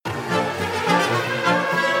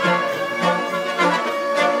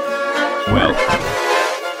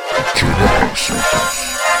Welcome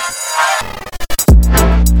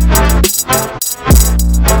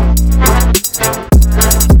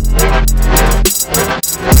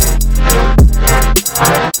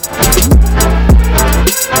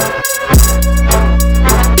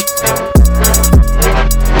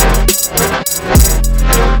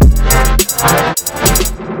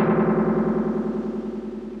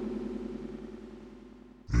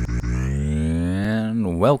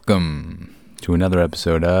to another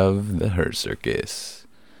episode of The Her Circus.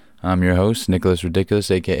 I'm your host, Nicholas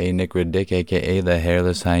Ridiculous, aka Nick Ridic, aka the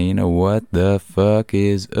Hairless Hyena. What the fuck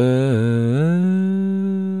is up?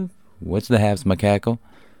 What's the halves my cackle?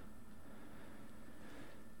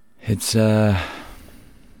 It's a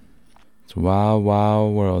wild,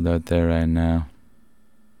 wild world out there right now.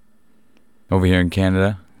 Over here in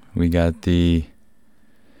Canada, we got the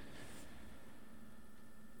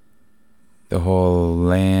whole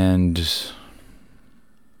land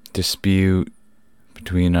dispute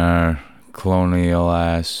between our colonial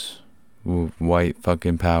ass white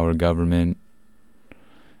fucking power government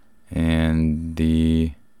and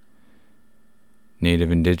the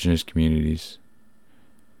native indigenous communities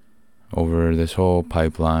over this whole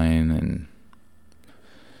pipeline and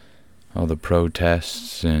all the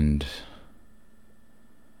protests and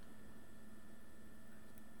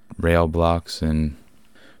rail blocks and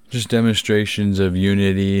just demonstrations of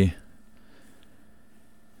unity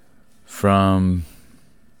from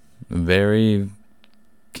very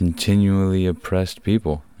continually oppressed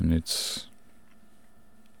people. And it's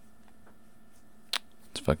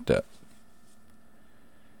fucked up.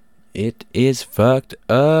 It is fucked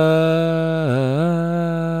up.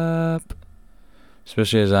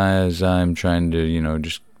 Especially as I'm trying to,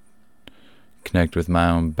 just connect with my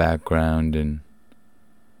own background and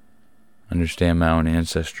understand my own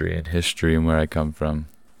ancestry and history and where I come from.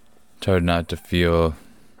 It's hard not to feel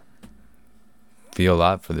a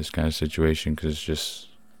lot for this kind of situation, because it's just,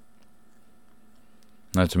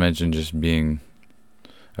 not to mention just being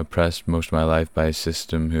oppressed most of my life by a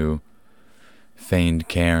system who feigned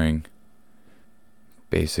caring,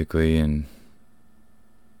 basically, and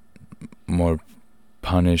more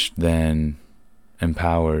punished than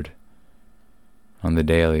empowered on the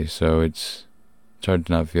daily. So it's hard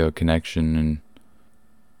to not feel a connection, and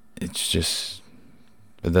it's just,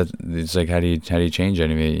 it's like, how do you change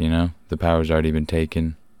any of it, The power's already been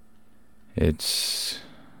taken. I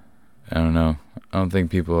don't know. I don't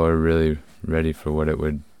think people are really ready for what it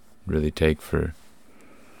would really take for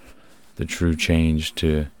the true change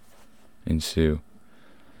to ensue.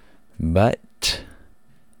 But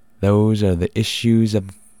those are the issues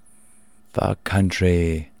of the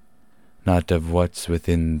country, not of what's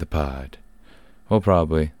within the pod. Well,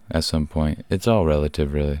 probably, at some point. It's all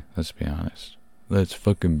relative, really. Let's be honest. Let's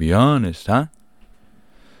fucking be honest, huh?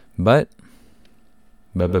 But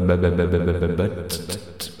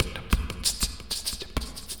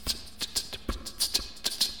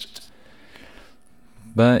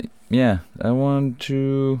yeah, I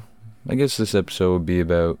guess this episode would be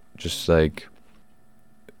about just like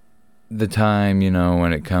the time,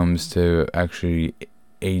 when it comes to actually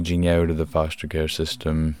aging out of the foster care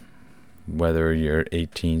system. Whether you're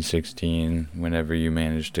 18, 16, whenever you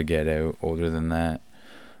manage to get out, older than that,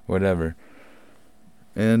 whatever.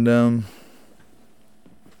 And,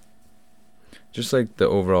 just like the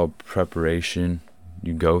overall preparation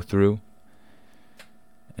you go through.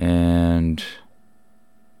 And,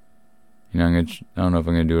 I don't know if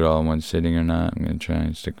I'm going to do it all in one sitting or not. I'm going to try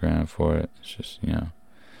and stick around for it. It's just, I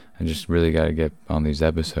just really got to get on these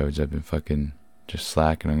episodes. I've been fucking just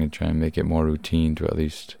slacking. I'm going to try and make it more routine to at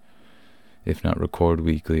least, if not record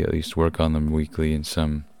weekly, at least work on them weekly in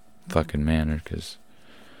some fucking manner, because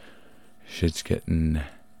shit's getting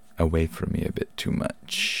away from me a bit too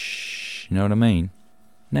much. You know what I mean?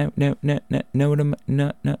 Know what I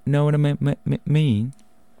mean?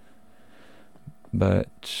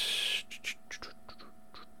 But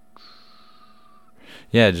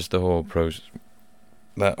yeah, just the whole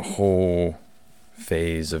that whole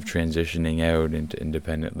phase of transitioning out into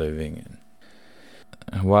independent living.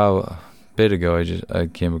 And a bit ago, I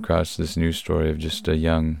came across this news story of just a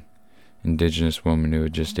young indigenous woman who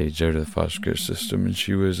had just aged out of the foster care system, and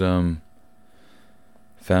she was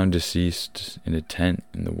found deceased in a tent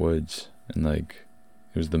in the woods, and it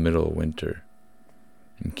was the middle of winter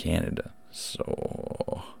in Canada.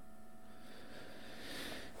 So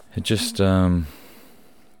it just I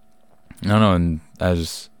don't know, and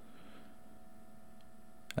as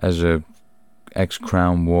a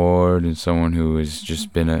ex-Crown ward and someone who has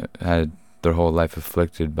just had their whole life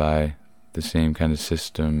afflicted by the same kind of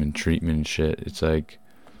system and treatment and shit, it's like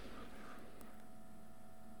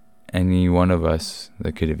any one of us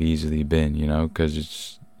that could have easily been, you know, because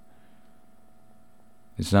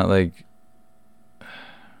it's not like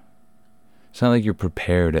you're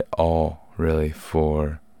prepared at all, really,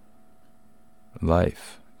 for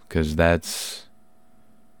life, because that's,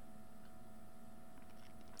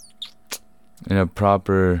 in a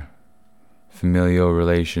proper familial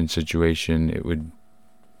relation situation, it would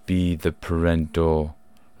be the parental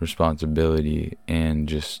responsibility and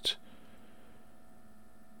just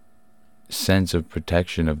sense of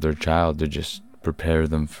protection of their child to just prepare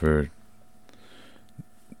them for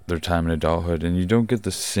their time in adulthood. And you don't get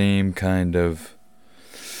the same kind of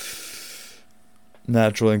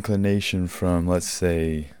natural inclination from, let's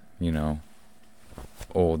say, you know,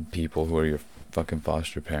 old people who are your fucking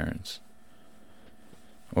foster parents,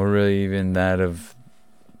 or really even that of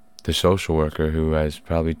the social worker who has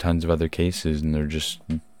probably tons of other cases and they're just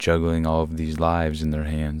juggling all of these lives in their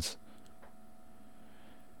hands.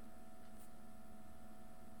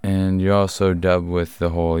 And you're also dubbed with the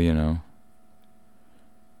whole, you know,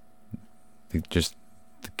 just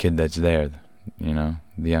the kid that's there, you know,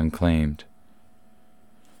 the unclaimed.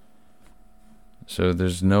 So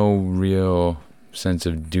there's no real sense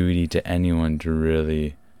of duty to anyone to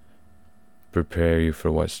really prepare you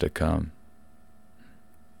for what's to come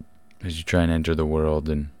as you try and enter the world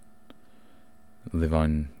and live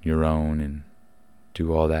on your own and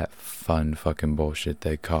do all that fun fucking bullshit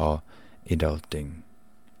they call adulting.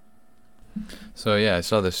 So yeah, I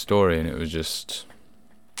saw this story and it just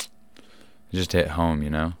hit home, you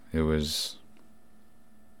know? It was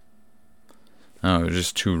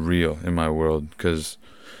just too real in my world, because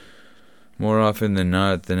more often than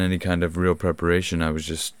not, than any kind of real preparation, I was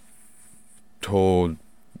just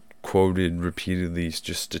quoted repeatedly,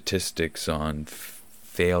 just statistics on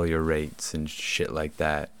failure rates and shit like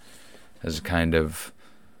that as a kind of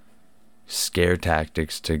scare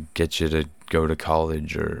tactics to get you to go to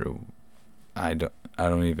college, or I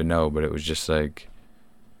don't even know, but it was just like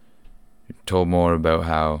told more about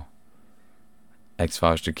how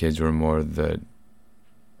ex-foster kids were more the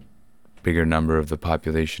bigger number of the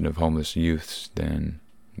population of homeless youths than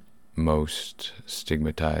most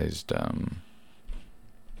stigmatized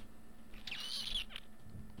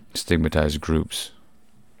groups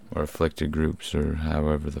or afflicted groups, or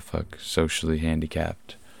however the fuck, socially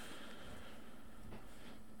handicapped,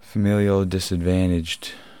 familial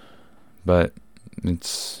disadvantaged. But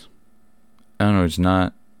it's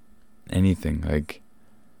not anything. Like,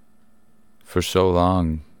 for so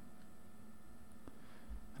long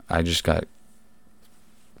I just got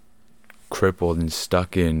crippled and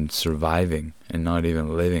stuck in surviving and not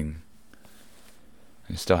even living.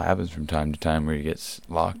 It still happens from time to time, where you get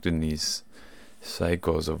locked in these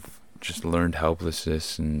cycles of just learned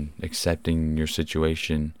helplessness and accepting your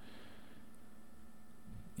situation,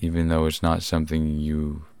 even though it's not something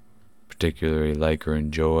you particularly like or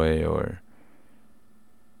enjoy or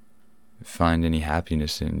find any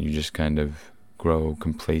happiness in. You just kind of grow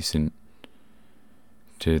complacent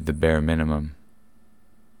to the bare minimum.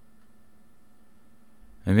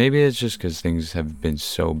 And maybe it's just because things have been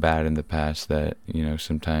so bad in the past that, you know,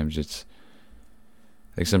 sometimes it's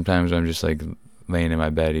like, sometimes I'm just like laying in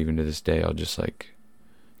my bed, even to this day, I'll just like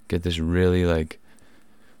get this really like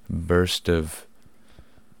burst of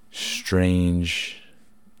strange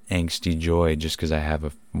angsty joy just because I have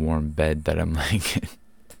a warm bed that I'm like in.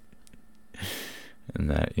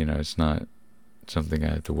 And that, you know, it's not something I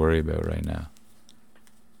have to worry about right now.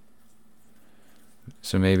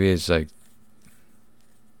 So maybe it's like,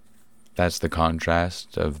 that's the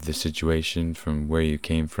contrast of the situation from where you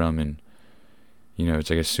came from. And, you know, it's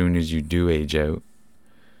like as soon as you do age out,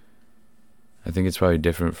 I think it's probably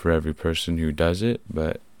different for every person who does it,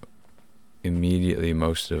 but immediately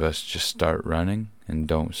most of us just start running and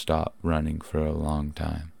don't stop running for a long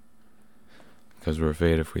time, because we're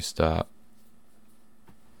afraid if we stop,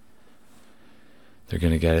 they're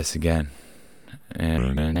gonna get us again.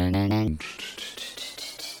 And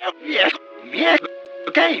yeah,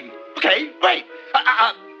 okay, wait,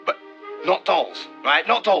 but not dolls, right?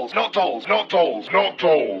 Not dolls. Because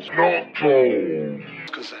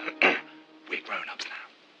we're grown-ups now.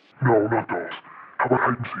 No, not dolls. How about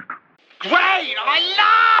hide and seek? Great! I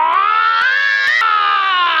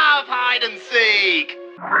love hide and seek!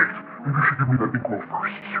 Great. Maybe you should give me that ink well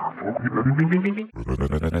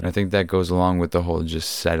first. I think that goes along with the whole just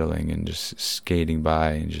settling and just skating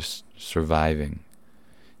by and just surviving.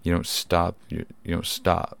 You don't stop. You don't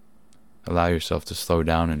stop. Allow yourself to slow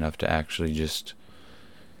down enough to actually just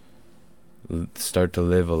start to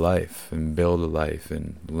live a life and build a life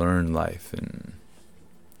and learn life and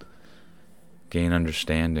gain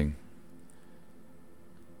understanding.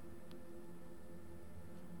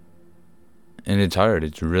 And it's hard.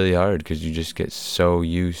 It's really hard because you just get so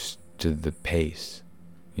used to the pace,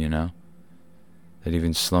 you know? That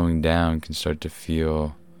even slowing down can start to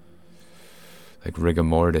feel like rigor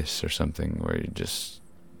mortis or something, where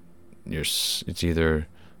it's either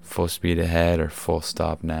full speed ahead or full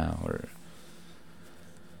stop now,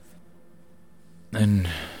 and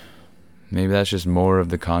maybe that's just more of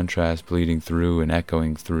the contrast bleeding through and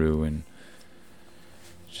echoing through, and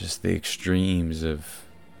just the extremes of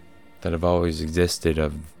that have always existed,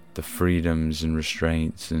 of the freedoms and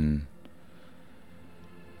restraints and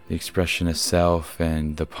the expression of self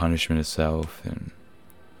and the punishment of self. And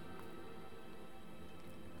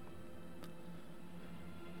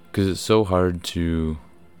because it's so hard to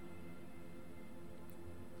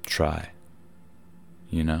try,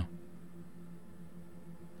 you know?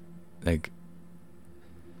 Like,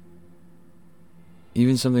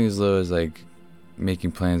 even something as low as like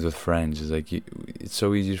making plans with friends is like, it's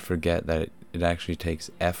so easy to forget that it actually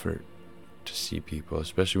takes effort to see people,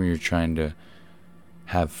 especially when you're trying to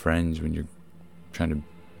have friends, when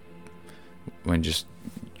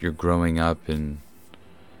you're growing up and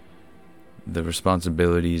the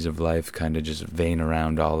responsibilities of life kind of just vein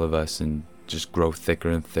around all of us and just grow thicker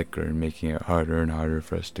and thicker and making it harder and harder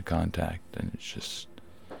for us to contact. And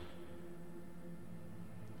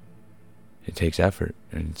it takes effort,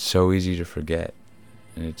 and it's so easy to forget.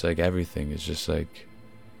 And it's like everything is just like,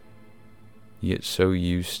 you get so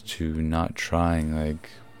used to not trying. Like,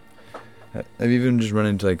 I've even just run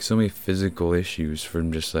into like so many physical issues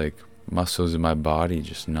from just like muscles in my body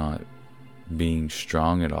just not being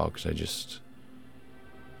strong at all, because I just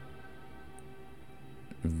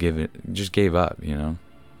gave up, you know.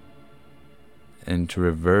 And to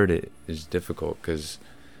revert it is difficult, because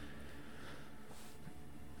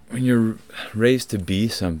when you're raised to be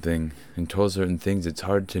something and told certain things, it's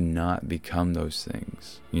hard to not become those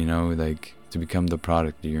things, you know, like to become the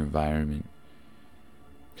product of your environment.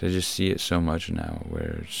 Because I just see it so much now,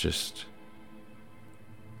 where it's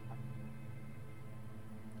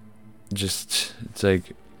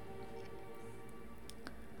like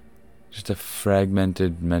just a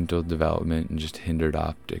fragmented mental development and just hindered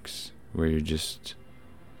optics, where you're just,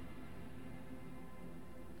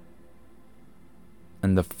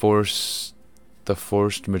 and the forced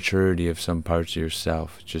maturity of some parts of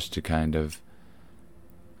yourself, just to kind of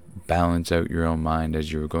balance out your own mind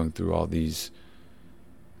as you were going through all these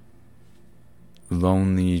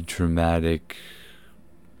lonely, traumatic,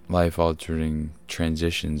 life-altering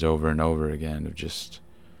transitions over and over again, of just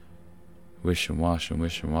wish and wash and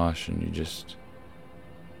wish and wash, and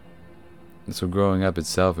and so growing up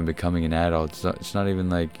itself and becoming an adult, it's not even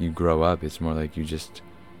like you grow up, it's more like you just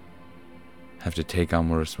have to take on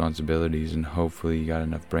more responsibilities, and hopefully you got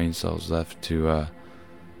enough brain cells left to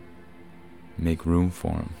make room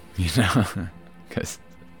for them, you know? Because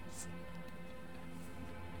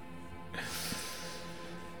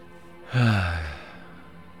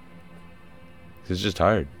it's just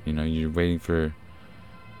hard, you know. You're waiting for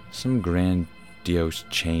some grandiose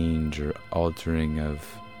change or altering of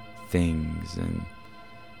things and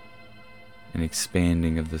an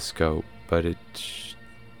expanding of the scope, but it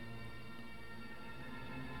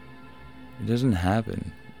doesn't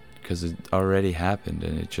happen, because it already happened,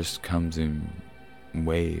 and it just comes in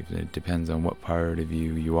waves, and it depends on what part of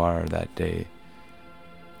you are that day,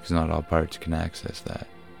 because not all parts can access that.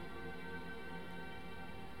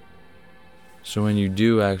 So when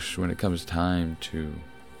it comes time to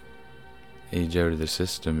age out of the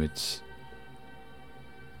system, it's,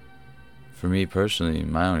 for me personally,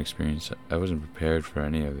 in my own experience, I wasn't prepared for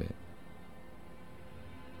any of it.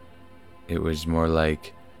 It was more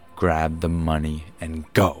like, grab the money and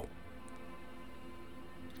go.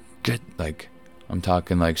 I'm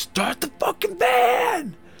talking like, start the fucking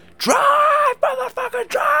van! Drive, motherfucker,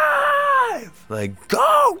 drive! Like,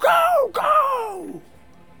 go, go, go!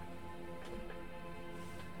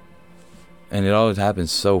 And it always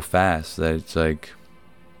happens so fast that it's like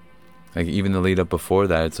even the lead up before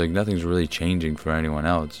that, it's like nothing's really changing for anyone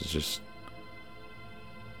else. It's just,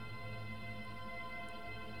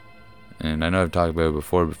 and I know I've talked about it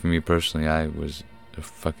before, but for me personally, I was a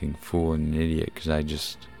fucking fool and an idiot, because I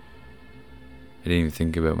didn't even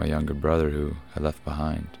think about my younger brother who I left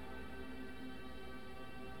behind.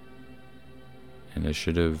 And I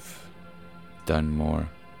should have done more.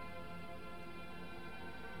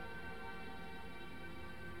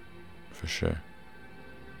 For sure.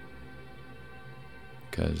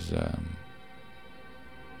 Because this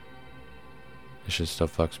shit still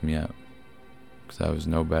fucks me up. Because I was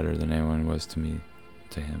no better than anyone was to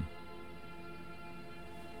him.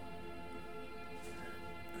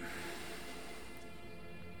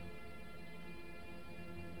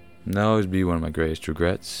 And that'll always be one of my greatest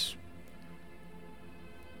regrets.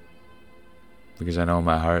 Because I know in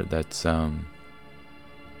my heart that's the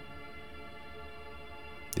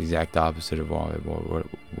exact opposite of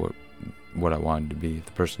what I wanted to be,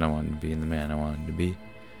 the person I wanted to be, and the man I wanted to be.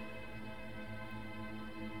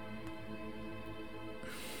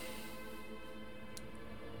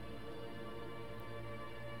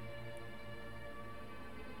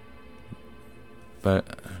 But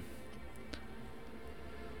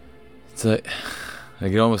it's like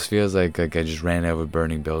it almost feels like I just ran out of a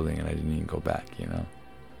burning building and I didn't even go back, you know?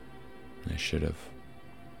 And I should have.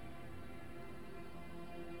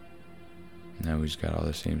 Now he's got all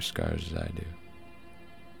the same scars as I do.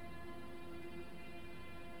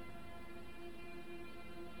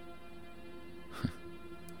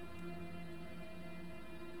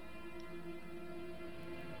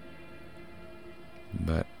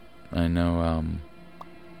 But I know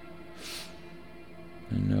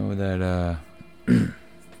that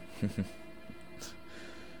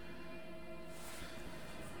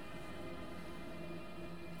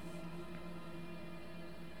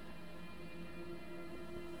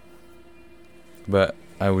but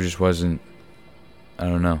I just wasn't, I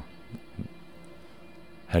don't know.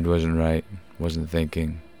 Head wasn't right, wasn't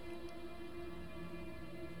thinking.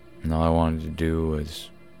 And all I wanted to do was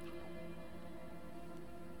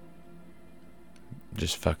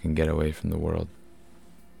just fucking get away from the world.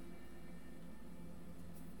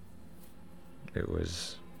 It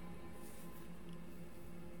was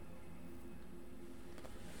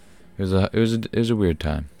a weird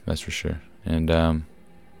time, that's for sure. And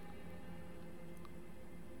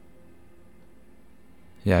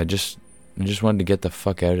yeah, I just wanted to get the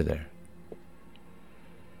fuck out of there.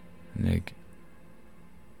 Like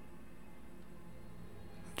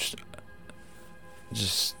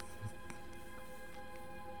just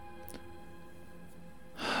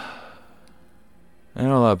I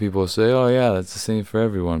know a lot of people say, oh yeah, that's the same for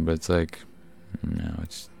everyone, but it's like, no,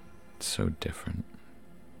 it's so different.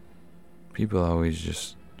 People always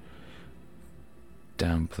just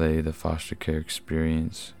downplay the foster care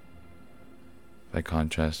experience by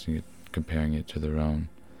contrasting it, comparing it to their own.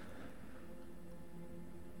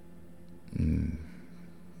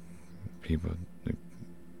 People,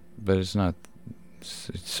 but it's not, it's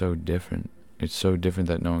so different. It's so different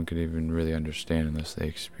that no one could even really understand unless they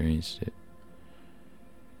experienced it.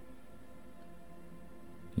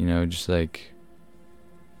 You know, just like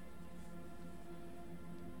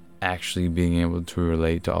actually being able to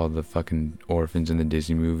relate to all the fucking orphans in the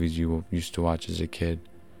Disney movies you used to watch as a kid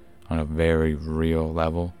on a very real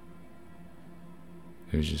level.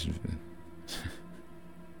 It was just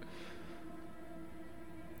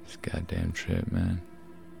this goddamn trip, man.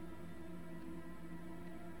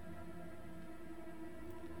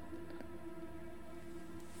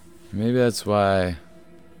 Maybe that's why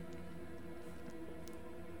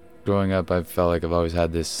growing up I felt like I've always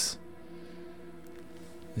had this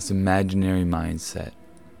imaginary mindset,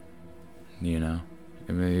 you know?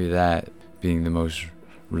 And maybe that being the most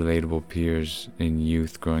relatable peers in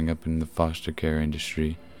youth growing up in the foster care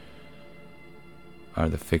industry are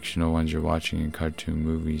the fictional ones you're watching in cartoon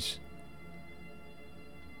movies.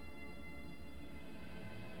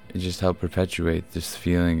 It just helped perpetuate this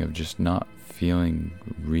feeling of just not feeling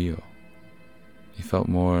real. You felt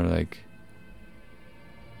more like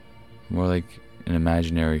an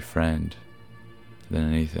imaginary friend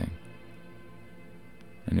than anything.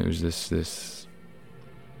 And it was this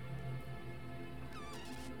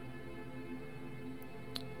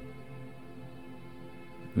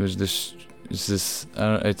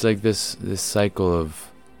it's like this cycle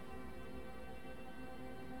of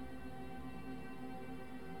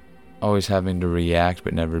always having to react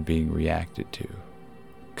but never being reacted to,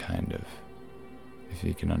 kind of, if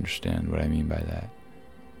you can understand what I mean by that.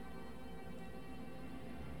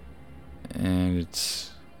 And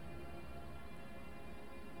it's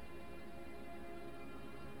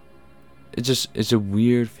a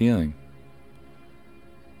weird feeling.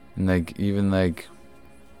 And like, even like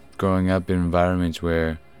growing up in environments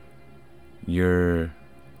where you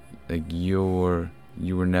were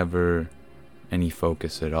never any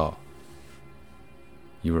focus at all.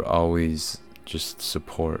 You were always just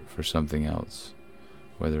support for something else,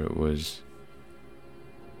 whether it was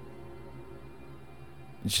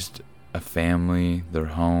just a family, their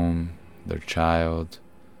home, their child.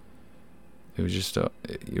 It was just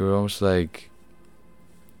you were almost like,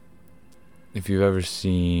 if you've ever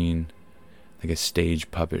seen like a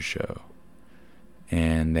stage puppet show,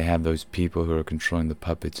 and they have those people who are controlling the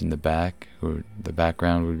puppets in the back, who the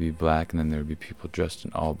background would be black, and then there would be people dressed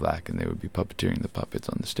in all black, and they would be puppeteering the puppets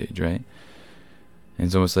on the stage, right? And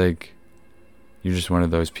it's almost like you're just one of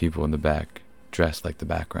those people in the back, dressed like the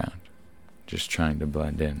background, just trying to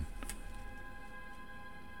blend in.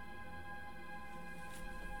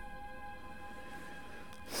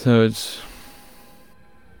 So it's,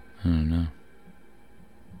 I don't know.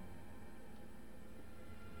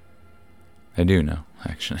 I do know,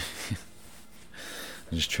 actually.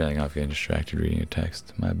 I'm just trailing off, getting distracted reading a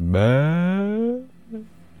text. My bad.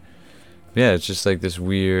 Yeah, it's just like this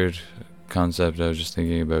weird concept I was just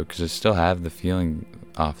thinking about, because I still have the feeling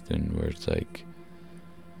often where it's like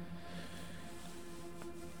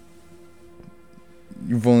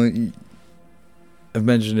I've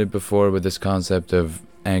mentioned it before, but this concept of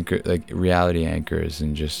anchor, like reality anchors,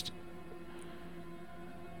 and just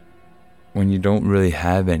when you don't really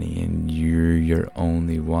have any and you're your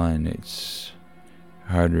only one, it's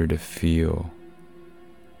harder to feel.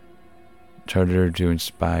 It's harder to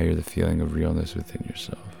inspire the feeling of realness within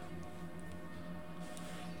yourself.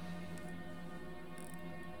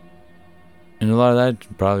 And a lot of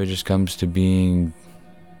that probably just comes to being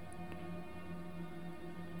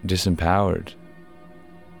disempowered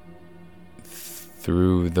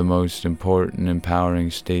through the most important,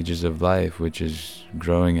 empowering stages of life, which is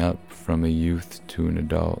growing up from a youth to an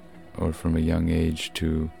adult, or from a young age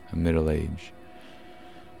to a middle age,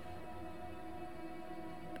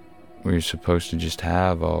 where you're supposed to just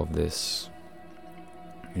have all of this.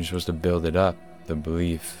 You're supposed to build it up, the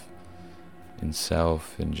belief in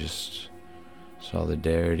self, and just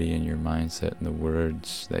solidarity in your mindset and the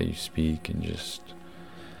words that you speak, and just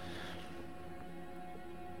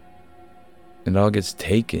it all gets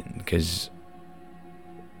taken because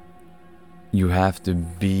you have to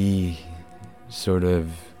be sort of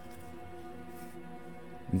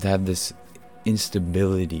have this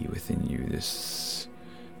instability within you, this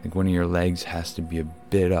like one of your legs has to be a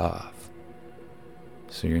bit off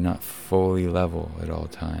so you're not fully level at all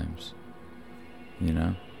times, you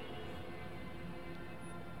know?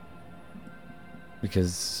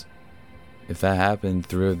 Because if that happened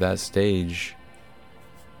through that stage,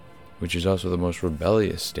 which is also the most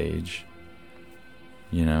rebellious stage,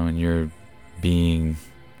 you know, and you're being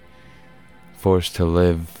forced to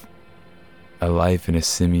live a life in a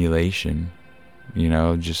simulation, you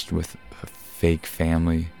know, just with a fake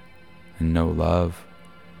family and no love,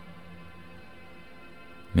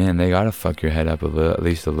 man, they gotta fuck your head up at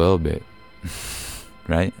least a little bit,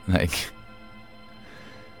 right? Like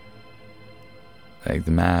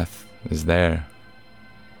the math is there.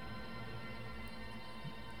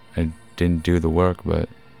 I didn't do the work, but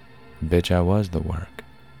bitch, I was the work.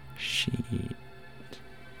 Shit.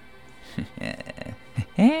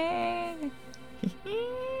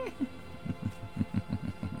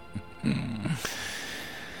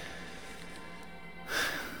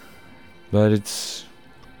 But it's,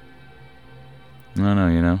 I don't know,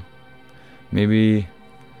 you know, maybe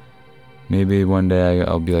one day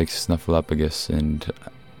I'll be like Snuffleupagus, and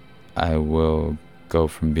I will go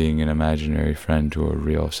from being an imaginary friend to a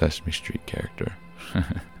real Sesame Street character.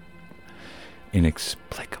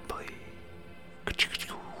 Inexplicably.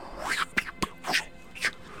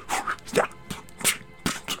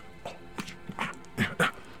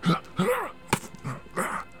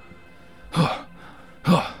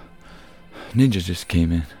 Ninjas just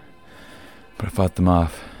came in, but I fought them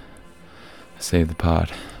off. I saved the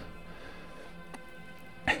pod.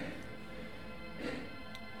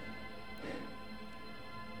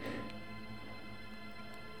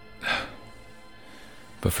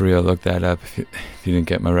 But for real, look that up if you didn't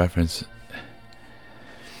get my reference.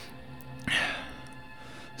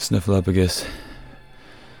 Snuffleupagus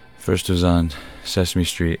first was on Sesame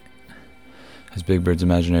Street as Big Bird's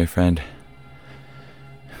imaginary friend.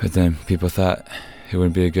 But then people thought it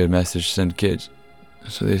wouldn't be a good message to send kids,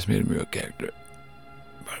 so they just made him a real character.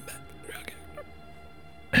 Brought him back, real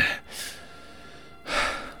character.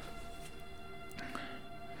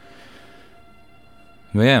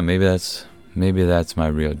 But yeah, maybe that's my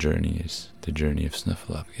real journey, is the journey of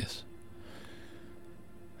Snuffleupagus.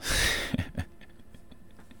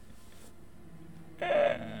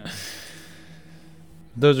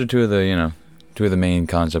 Those are two of the main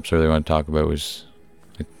concepts I really want to talk about. Was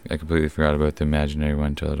I completely forgot about the imaginary one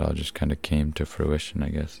until it all just kind of came to fruition, I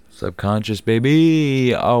guess. Subconscious,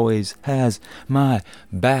 baby, always has my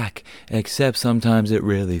back, except sometimes it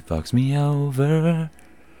really fucks me over.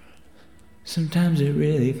 Sometimes it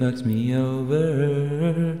really fucks me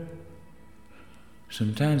over.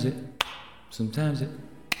 Sometimes it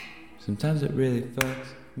really fucks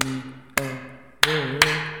me over.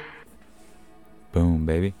 Boom,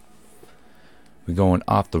 baby. We're going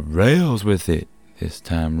off the rails with it this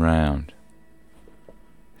time round.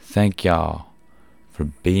 Thank y'all for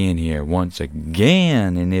being here once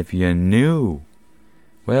again. And if you're new,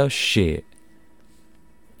 well, shit.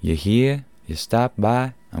 You're here, you stopped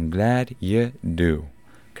by, I'm glad you do.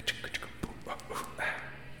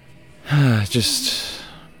 It just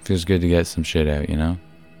feels good to get some shit out, you know?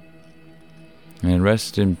 And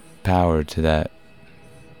rest in power to that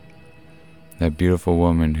beautiful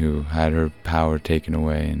woman who had her power taken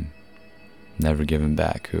away and never given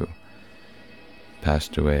back, who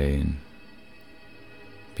passed away in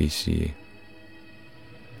BC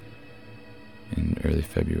in early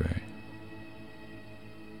February.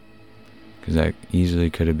 Because that easily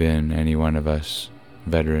could have been any one of us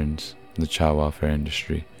veterans of the child welfare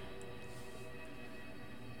industry.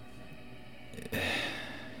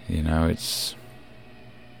 You know, it's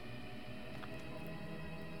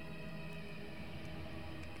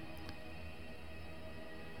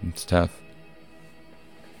tough.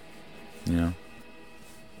 You know,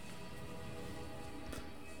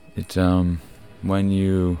 it's when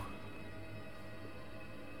you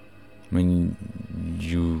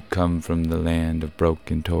come from the land of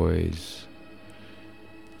broken toys,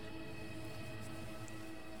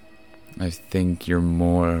 I think you're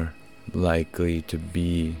more likely to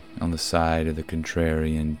be on the side of the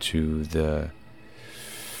contrarian to the,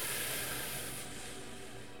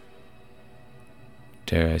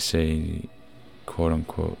 dare I say, quote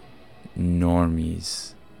unquote,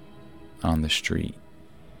 normies on the street.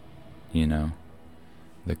 You know,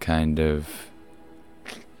 the kind of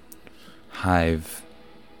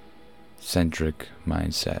hive-centric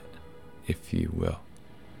mindset, if you will.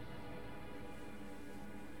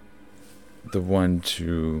 The one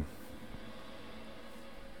to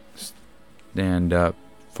stand up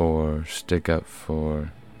for, stick up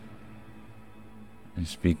for, and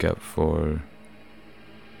speak up for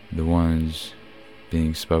the ones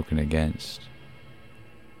being spoken against.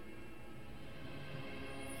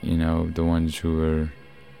 You know, the ones who are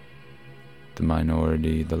the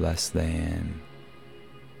minority, the less than,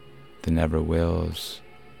 the never wills,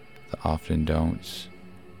 the often don'ts,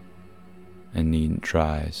 and needn't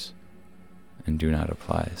tries, and do not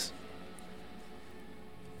applies.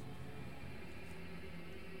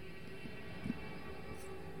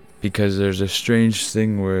 Because there's a strange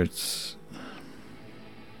thing where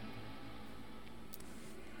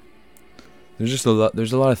there's a lot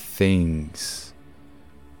of things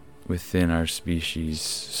within our species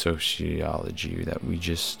sociology that we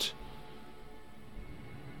just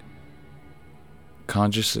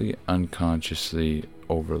consciously, unconsciously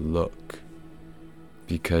overlook,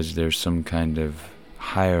 because there's some kind of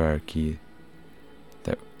hierarchy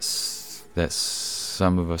that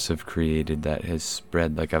some of us have created that has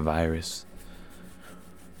spread like a virus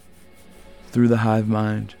through the hive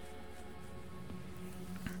mind.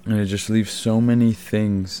 And it just leaves so many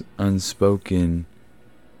things unspoken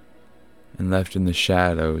and left in the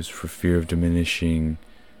shadows for fear of diminishing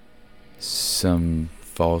some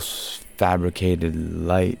false fabricated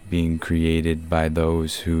light being created by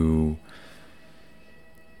those who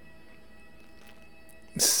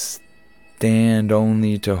stand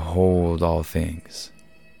only to hold all things,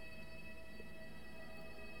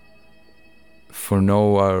 for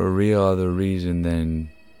no real other reason than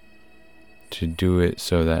to do it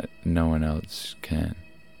so that no one else can.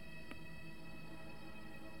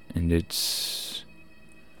 And it's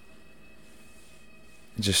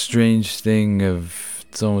a strange thing of,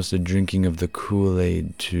 it's almost a drinking of the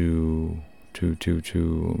Kool-Aid to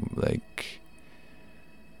like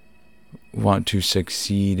want to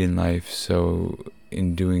succeed in life, so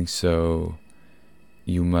in doing so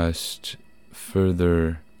you must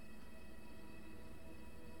further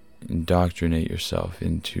indoctrinate yourself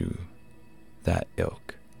into that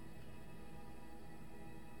ilk.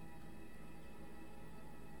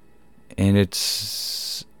 And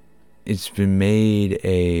it's been made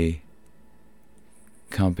a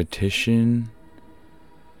competition,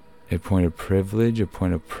 a point of privilege, a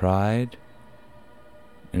point of pride,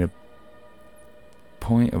 and a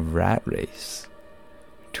point of rat race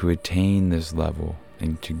to attain this level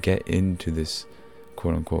and to get into this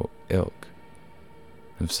quote unquote ilk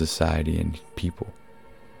of society and people.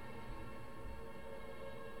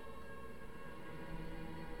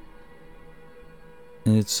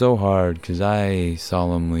 And it's so hard, because I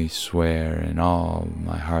solemnly swear in all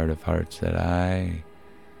my heart of hearts that I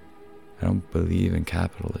don't believe in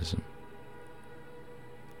capitalism.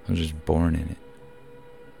 I was just born in it.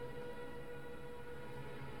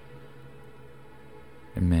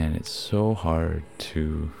 And man, it's so hard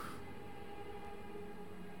to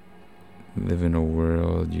live in a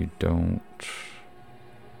world you don't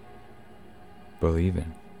believe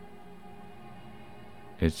in.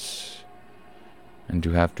 and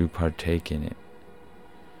to have to partake in it.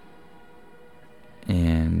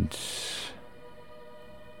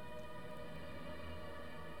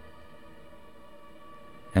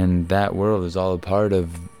 And that world is all a part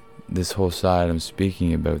of this whole side I'm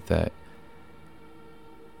speaking about, that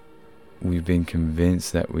we've been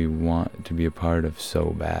convinced that we want to be a part of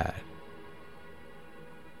so bad,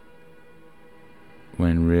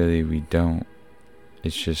 when really we don't.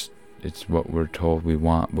 It's what we're told we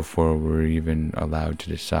want before we're even allowed to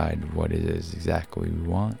decide what it is exactly we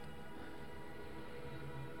want.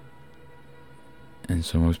 And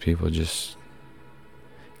so most people just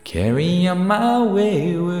carry on my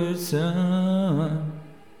wayward son.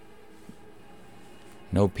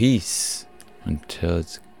 No peace until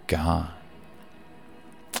it's gone.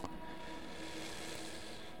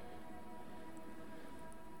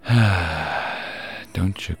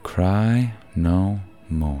 Don't you cry no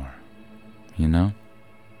more, you know?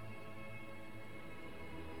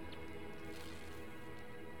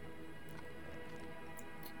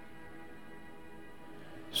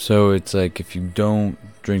 So it's like, if you don't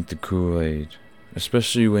drink the Kool-Aid,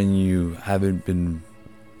 especially when you haven't been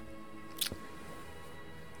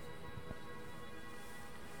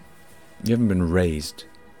raised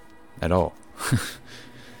at all.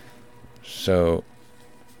 So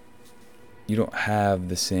you don't have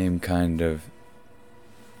the same kind of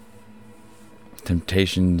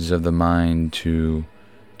temptations of the mind to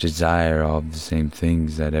desire all of the same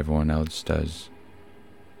things that everyone else does.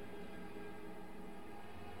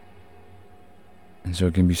 And so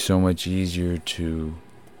it can be so much easier to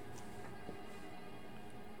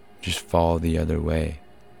just fall the other way.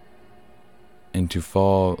 And to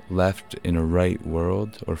fall left in a right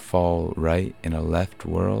world, or fall right in a left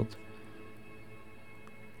world,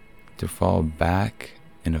 to fall back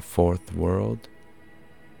in a fourth world,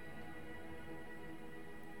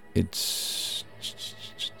 it's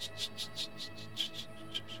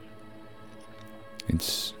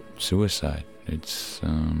suicide. It's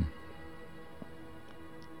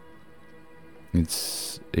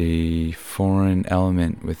a foreign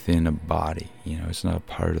element within a body, it's not a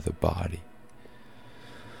part of the body.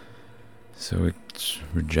 So it's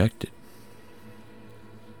rejected.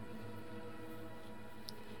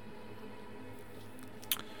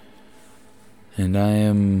 And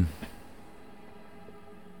I'm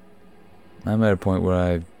at a point where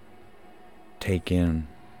I take in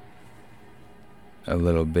a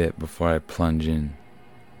little bit before I plunge in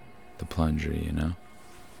the plunger,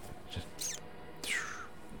 Just,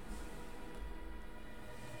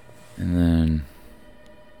 and then,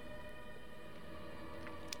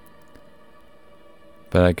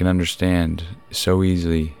 but I can understand so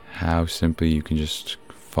easily how simply you can just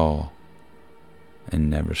fall and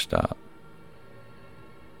never stop.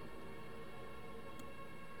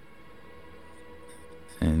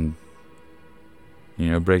 And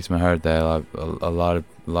it breaks my heart that a lot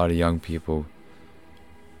of young people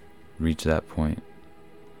reach that point.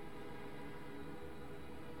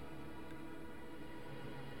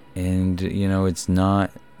 And it's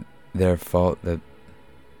not their fault that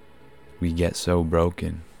we get so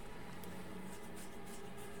broken,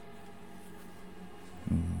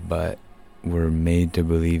 but we're made to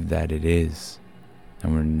believe that it is,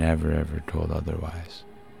 and we're never ever told otherwise.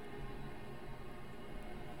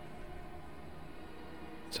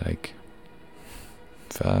 It's like,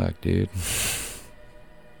 fuck, dude.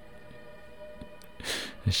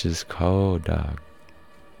 It's just cold, dog.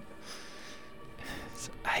 It's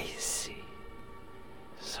icy.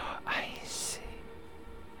 So icy.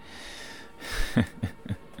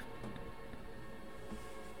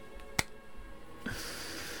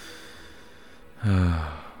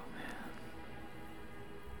 Oh,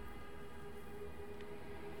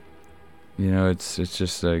 man. It's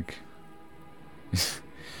just like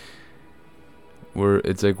we're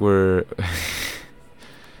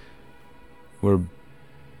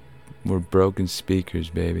broken speakers,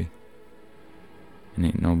 baby. And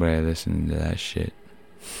ain't nobody listening to that shit.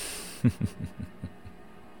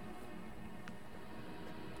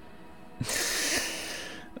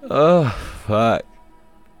 Oh, fuck.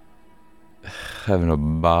 Having a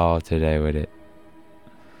ball today with it.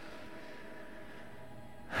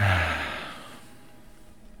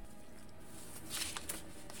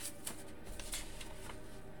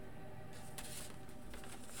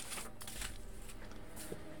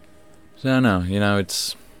 So no,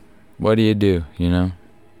 it's, what do you do, You're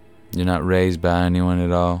not raised by anyone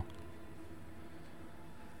at all.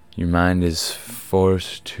 Your mind is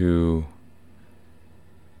forced to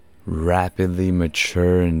rapidly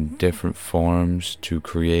mature in different forms to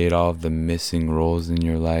create all of the missing roles in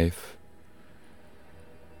your life.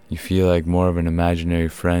 You feel like more of an imaginary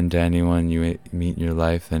friend to anyone you meet in your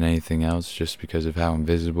life than anything else, just because of how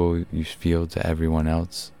invisible you feel to everyone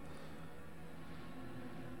else.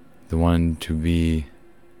 The one to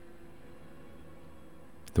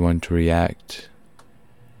react,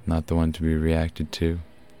 not the one to be reacted to,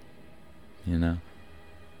 you know?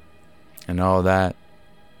 And all that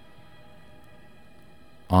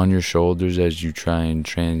on your shoulders as you try and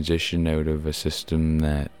transition out of a system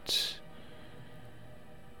that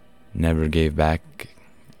never gave back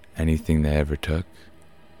anything they ever took,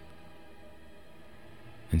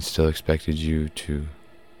 and still expected you to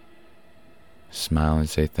smile and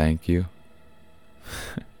say thank you.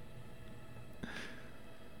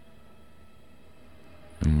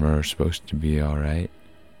 And we're supposed to be alright.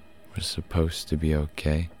 We're supposed to be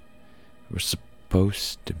okay. We're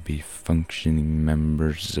supposed to be functioning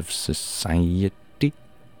members of society.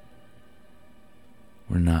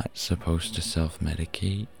 We're not supposed to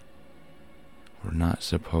self-medicate. We're not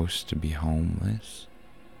supposed to be homeless.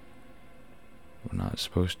 We're not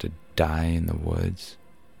supposed to die in the woods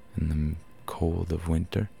in the cold of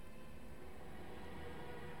winter.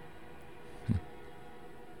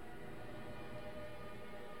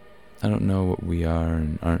 I don't know what we are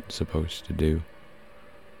and aren't supposed to do.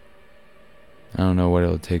 I don't know what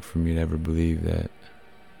it'll take for me to ever believe that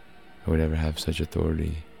I would ever have such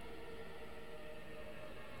authority,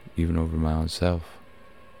 even over my own self.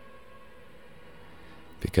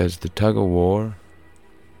 Because the tug of war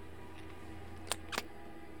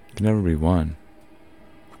can never be won.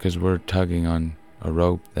 Because we're tugging on a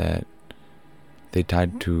rope that they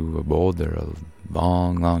tied to a boulder a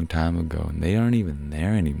long, long time ago, and they aren't even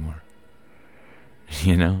there anymore.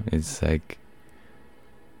 You know, it's like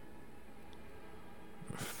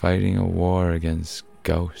fighting a war against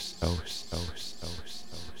ghosts.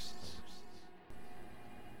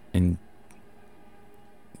 And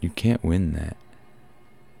you can't win that.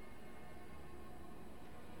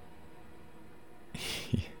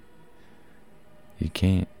 You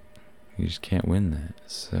can't. You just can't win that.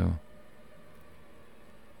 So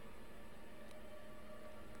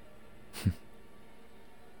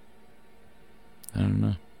I don't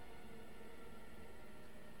know.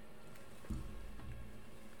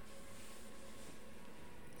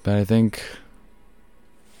 But I think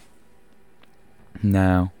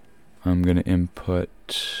now I'm gonna input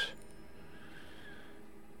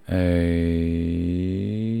a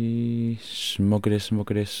smoke of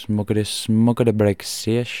the break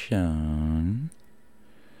session.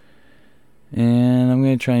 And I'm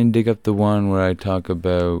gonna try and dig up the one where I talk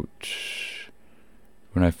about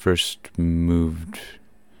when I first moved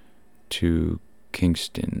to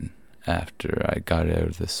Kingston after I got out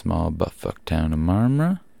of the small buttfuck town of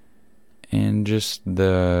Marmara, and just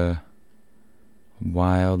the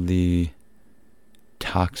wildly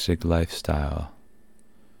toxic lifestyle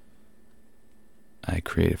I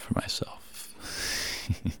created for myself.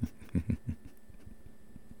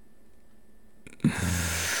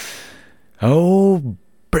 Oh,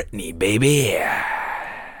 Brittany, baby.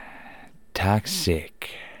 Toxic.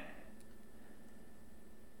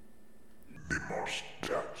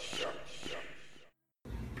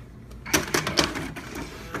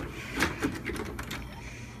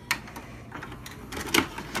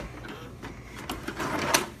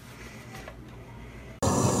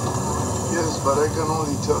 Yes, but I can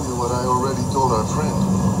only tell you what I already told our friend.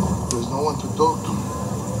 There's no one to talk to.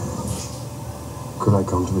 Could I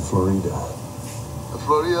come to the Florida? The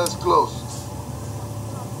Florida is closed.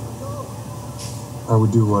 I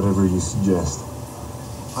would do whatever you suggest.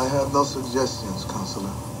 I have no suggestions,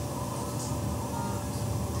 Counselor.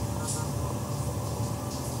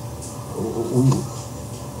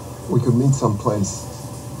 We could meet someplace.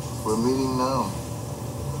 We're meeting now.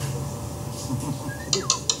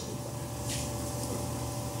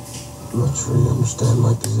 I'm not sure you understand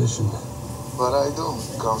my position. But I do,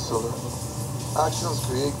 Counselor. Actions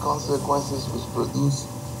create consequences which produce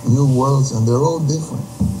new worlds, and they're all different.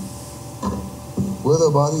 Where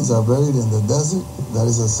the bodies are buried in the desert, that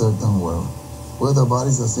is a certain world. Where the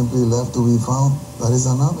bodies are simply left to be found, that is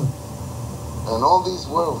another. And all these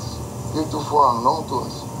worlds, heretofore unknown to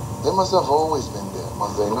us, they must have always been there,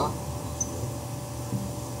 must they not?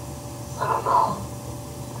 I don't know.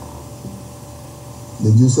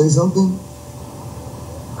 Did you say something?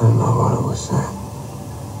 I don't know what I was saying.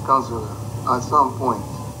 Counselor, at some point,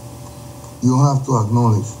 you have to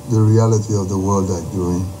acknowledge the reality of the world that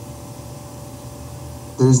you're in.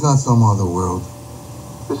 There is not some other world.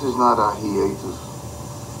 This is not a hiatus.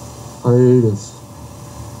 Hiatus.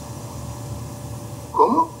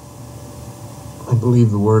 ¿Cómo? I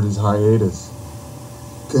believe the word is hiatus.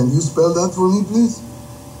 Can you spell that for me, please?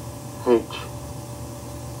 H-I-A-T-U-S.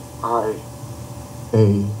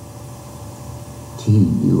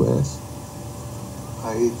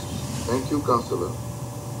 Hiatus. Thank you, counselor.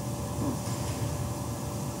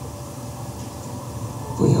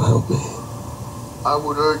 Will you help me? I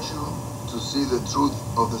would urge you to see the truth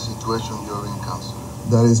of the situation you're in, counselor.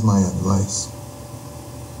 That is my advice.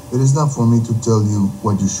 It is not for me to tell you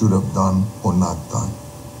what you should have done or not done.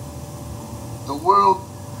 The world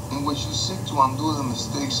in which you seek to undo the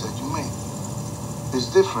mistakes that you made is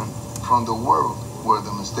different from the world where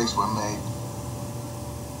the mistakes were made.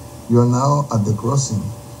 You are now at the crossing,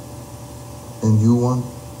 and you want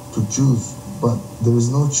to choose, but there is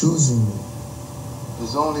no choosing.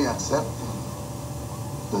 There's only accepting.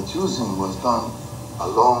 The choosing was done a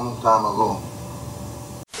long time ago.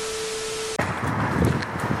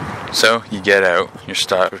 So you get out, you're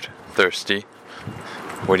starved, thirsty.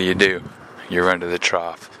 What do? You run to the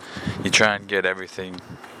trough. You try and get everything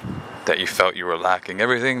that you felt you were lacking,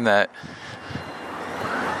 everything that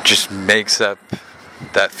just makes up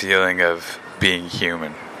that feeling of being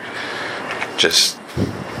human. Just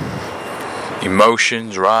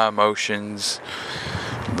emotions, raw emotions,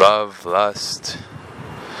 love, lust,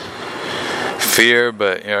 fear,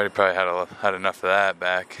 but you already probably had enough of that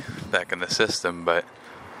back in the system. But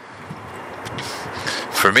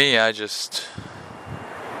for me, I was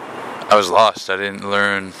lost. I didn't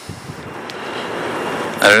learn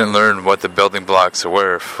what the building blocks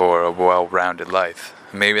were for a well-rounded life.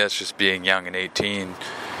 Maybe that's just being young and 18,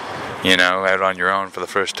 out on your own for the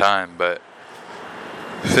first time. But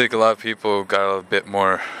I think a lot of people got a little bit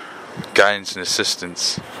more guidance and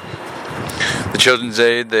assistance. The Children's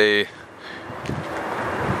Aid, they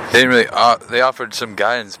didn't really. They offered some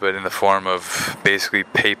guidance, but in the form of basically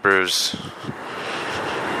papers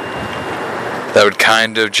that would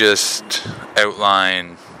kind of just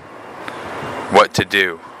outline what to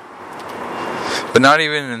do. But not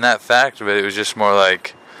even in that fact of it. It was just more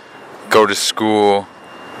like go to school,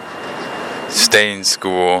 stay in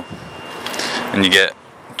school, and you get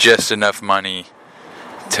just enough money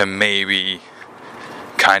to maybe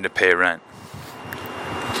kind of pay rent.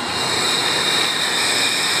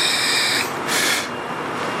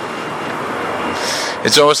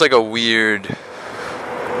 It's almost like a weird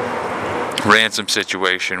ransom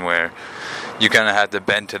situation where you kind of have to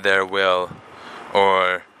bend to their will,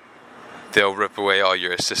 or they'll rip away all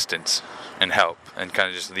your assistance and help and kind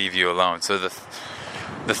of just leave you alone. So the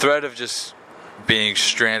threat of just being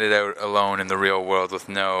stranded out alone in the real world with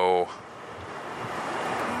no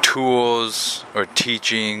tools or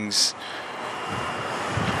teachings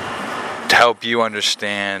to help you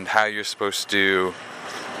understand how you're supposed to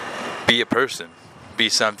be a person, be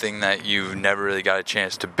something that you've never really got a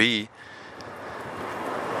chance to be,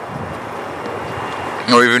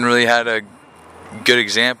 or even really had a good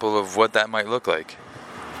example of what that might look like.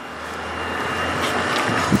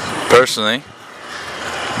 Personally,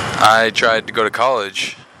 I tried to go to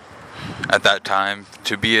college at that time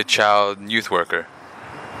to be a child and youth worker,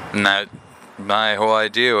 and that my whole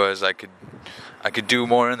idea was I could do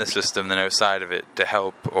more in the system than outside of it to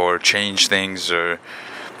help or change things or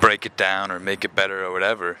break it down or make it better or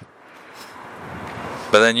whatever.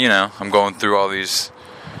 But then, I'm going through all these,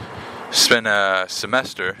 spent a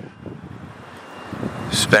semester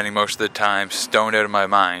spending most of the time stoned out of my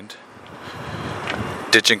mind,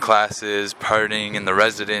 ditching classes, partying in the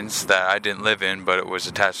residence that I didn't live in, but it was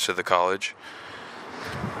attached to the college.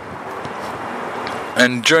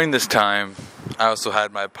 And during this time, I also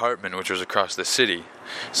had my apartment, which was across the city.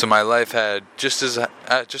 So my life had, just as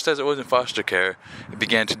it was in foster care, it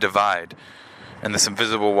began to divide. And this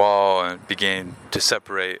invisible wall began to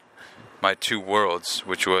separate my two worlds,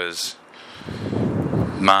 which was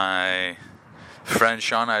my friend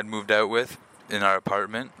Sean I had moved out with in our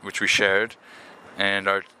apartment, which we shared, and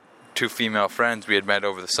our two female friends we had met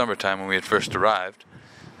over the summertime when we had first arrived.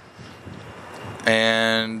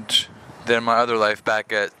 And then my other life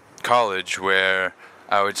back at college, where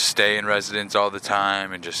I would stay in residence all the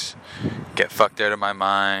time and just get fucked out of my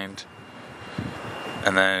mind,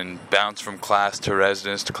 and then bounce from class to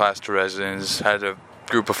residence to class to residence. Had a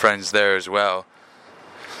group of friends there as well.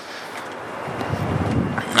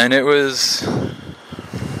 And it was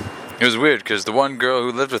weird, because the one girl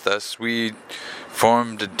who lived with us, we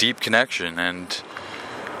formed a deep connection and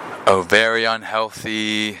a very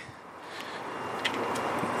unhealthy,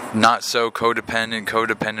 not so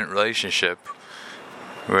codependent relationship,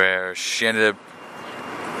 where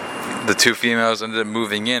the two females ended up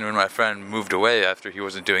moving in when my friend moved away after he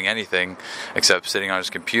wasn't doing anything except sitting on his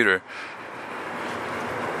computer.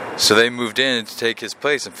 So they moved in to take his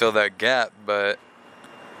place and fill that gap, but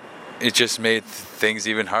it just made things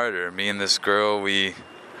even harder. Me and this girl, we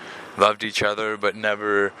loved each other, but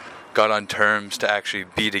never got on terms to actually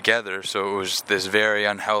be together. So it was this very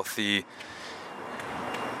unhealthy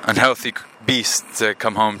beast to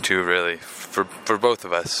come home to, really, for both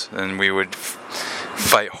of us. And we would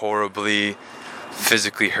fight horribly,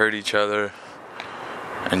 physically hurt each other,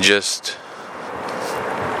 and just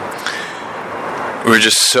we were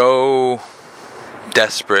just so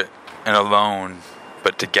desperate and alone,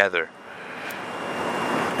 but together.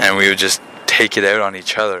 And we would just take it out on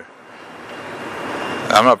each other.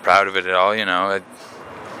 I'm not proud of it at all, you know.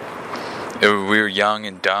 We were young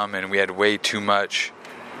and dumb, and we had way too much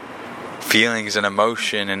feelings and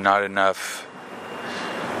emotion and not enough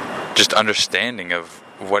just understanding of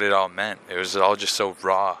what it all meant. It was all just so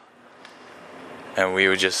raw. And we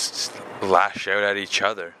would just lash out at each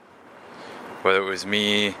other. Whether it was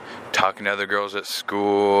me talking to other girls at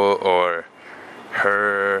school or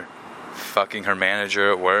her fucking her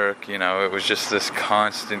manager at work, you know, it was just this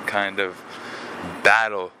constant kind of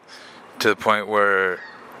battle, to the point where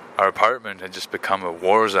our apartment had just become a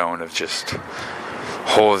war zone of just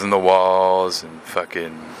holes in the walls and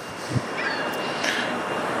fucking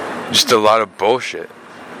just a lot of bullshit.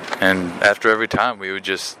 And after every time we would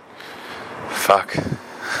just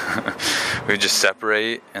we would just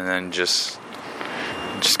separate, and then just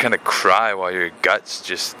kind of cry while your guts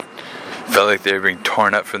just felt like they were being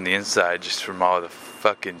torn up from the inside, just from all the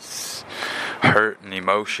fucking hurt and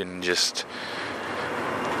emotion, just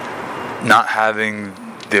not having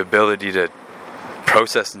the ability to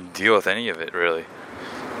process and deal with any of it, really.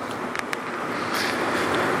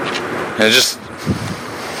 And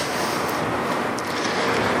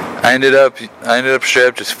I ended up straight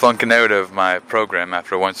up just flunking out of my program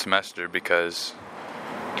after one semester, because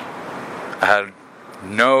I had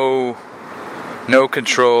no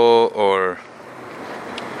control or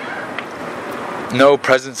no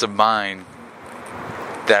presence of mind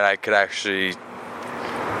that I could actually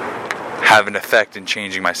have an effect in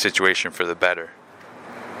changing my situation for the better.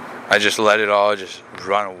 I just let it all just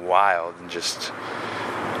run wild and just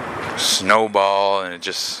snowball, and it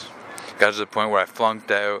just got to the point where I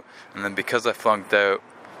flunked out. And then because I flunked out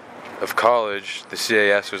of college, the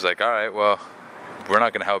CAS was like, alright, well, we're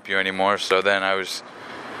not going to help you anymore. So then I was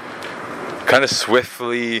kind of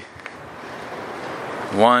swiftly,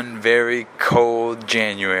 one very cold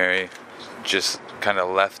January, just kind of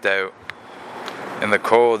left out in the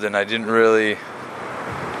cold. And I knew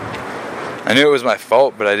it was my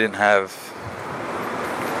fault, but I didn't have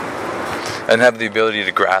the ability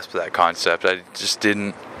to grasp that concept. I just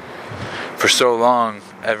didn't. For so long,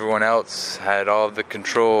 everyone else had all of the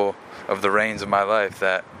control of the reins of my life,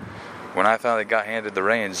 that when I finally got handed the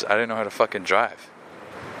reins, I didn't know how to fucking drive.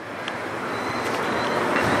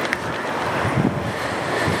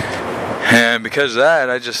 And because of that,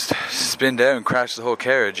 I just spinned out and crashed the whole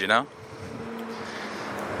carriage, you know?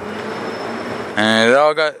 And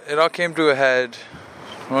it all came to a head.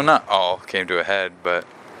 Well, not all came to a head, but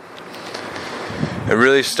it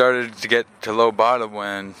really started to get to low bottom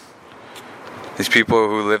when these people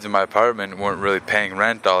who lived in my apartment weren't really paying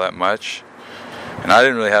rent all that much, and I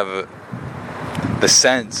didn't really have the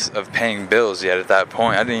sense of paying bills yet at that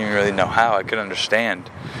point. I didn't even really know how. I couldn't understand.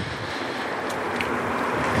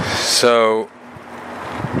 So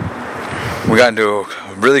we got into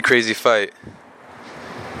a really crazy fight,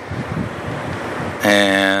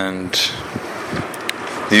 and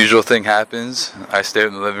the usual thing happens. I stay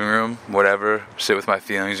in the living room, whatever, sit with my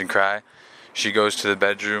feelings and cry. She goes to the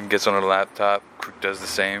bedroom, gets on her laptop, does the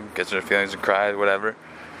same, gets on her feelings and cries, whatever.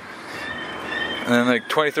 And then like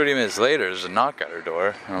 20, 30 minutes later, there's a knock at her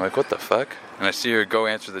door. And I'm like, what the fuck? And I see her go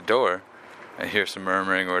answer the door. I hear some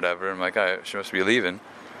murmuring or whatever. I'm like, alright, she must be leaving.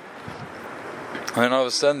 And then all of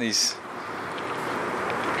a sudden, these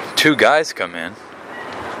two guys come in.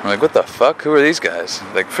 I'm like, what the fuck? Who are these guys?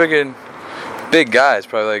 Like friggin' big guys,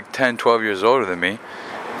 probably like 10, 12 years older than me.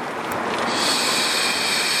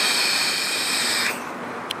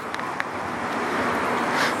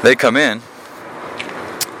 They come in,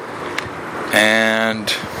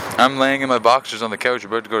 and I'm laying in my boxers on the couch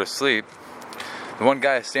about to go to sleep. The one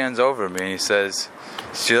guy stands over me and he says,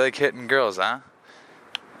 "So you like hitting girls, huh?"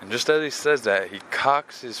 And just as he says that, he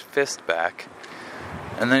cocks his fist back,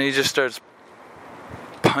 and then he just starts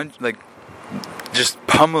just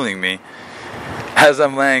pummeling me as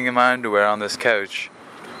I'm laying in my underwear on this couch,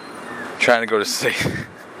 trying to go to sleep.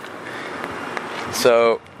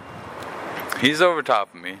 So he's over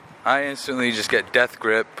top of me. I instantly just get death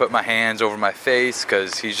grip, put my hands over my face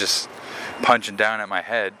because he's just punching down at my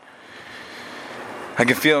head. I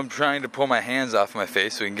can feel him trying to pull my hands off my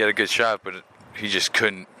face so he can get a good shot, but he just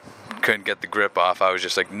couldn't couldn't get the grip off. I was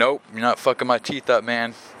just like, nope, you're not fucking my teeth up,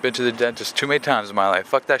 man. Been to the dentist too many times in my life.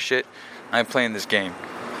 Fuck that shit. I ain't playing this game.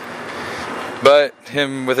 But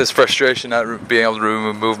him, with his frustration not being able to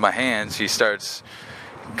remove my hands, he starts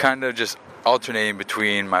kind of just alternating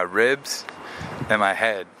between my ribs and my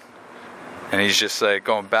head. And he's just like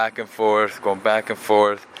going back and forth.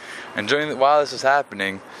 And while this was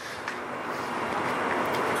happening,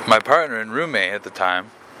 my partner and roommate at the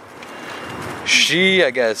time, she,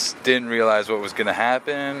 I guess, didn't realize what was going to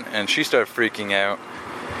happen, and she started freaking out.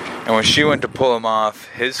 And when she went to pull him off,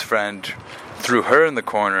 his friend threw her in the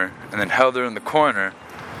corner and then held her in the corner.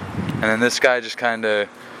 And then this guy just kind of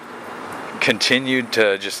continued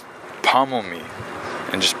to just pummel me.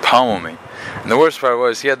 And the worst part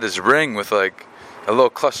was he had this ring with like a little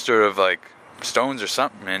cluster of like stones or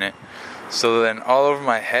something in it. So then all over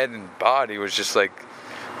my head and body was just like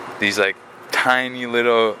these like tiny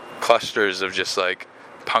little clusters of just like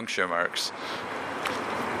puncture marks.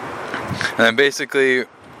 And then basically,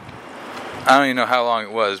 I don't even know how long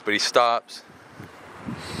it was, but he stops.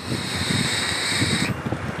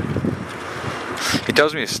 He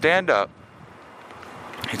tells me to stand up.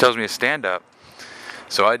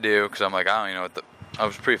 So I do, because I'm like, I don't even know what I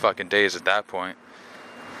was pretty fucking dazed at that point.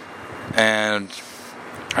 And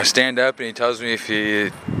I stand up, and he tells me if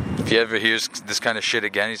he ever hears this kind of shit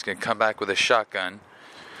again, he's gonna come back with a shotgun,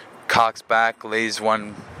 cocks back, lays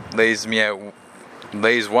one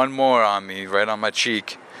more on me, right on my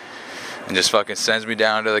cheek, and just fucking sends me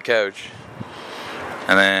down to the couch.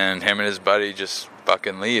 And then him and his buddy just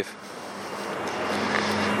fucking leave.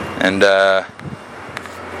 And that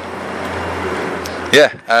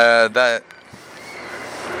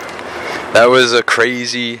was a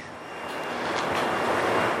crazy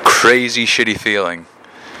shitty feeling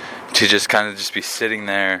to just kind of just be sitting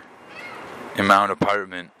there in my own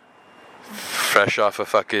apartment, fresh off a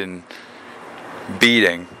fucking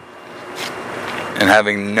beating, and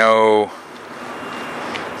having no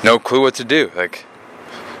clue what to do. Like,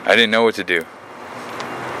 I didn't know what to do.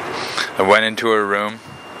 I went into her room,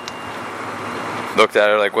 looked at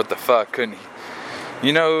her like, what the fuck? Couldn't he?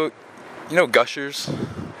 You know Gushers,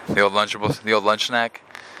 the old lunch snack.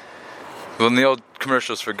 Well, in the old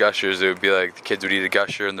commercials for Gushers, it would be like the kids would eat a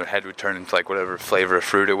Gusher and their head would turn into like whatever flavor of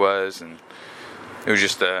fruit it was, and it was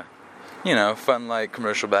just a, fun like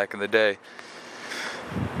commercial back in the day.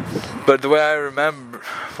 But the way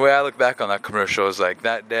I look back on that commercial is like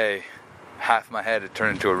that day, half my head had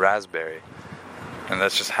turned into a raspberry, and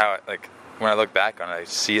that's just how when I look back on it, I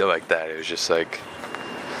see it like that. It was just like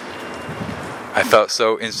I felt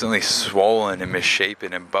so instantly swollen and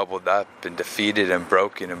misshapen and bubbled up and defeated and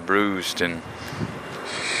broken and bruised, and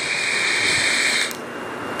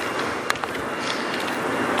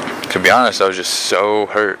to be honest, I was just so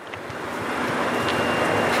hurt.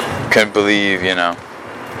 Couldn't believe,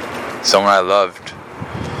 someone I loved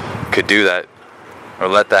could do that or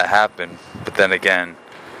let that happen. But then again,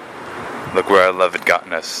 look where our love had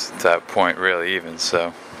gotten us to that point, really, even.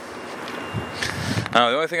 So, the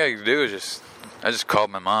only thing I could do is I just called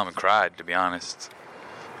my mom and cried, to be honest.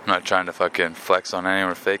 I'm not trying to fucking flex on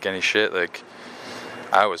anyone or fake any shit. Like,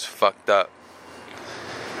 I was fucked up.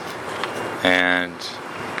 And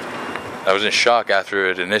I was in shock after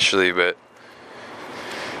it initially, but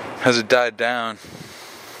as it died down,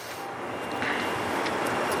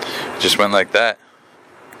 it just went like that.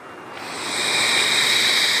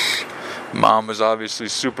 Mom was obviously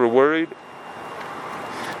super worried.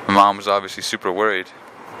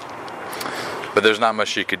 But there's not much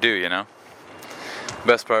she could do, The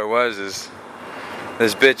best part is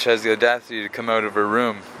this bitch has the audacity to come out of her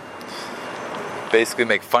room, basically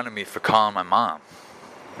make fun of me for calling my mom.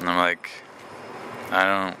 And I'm like,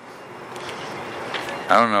 I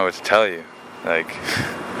don't know what to tell you. Like,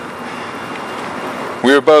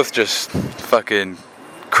 we were both just fucking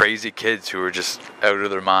crazy kids who were just out of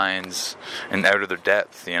their minds and out of their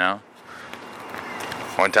depth,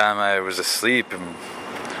 One time I was asleep and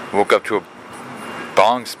woke up to a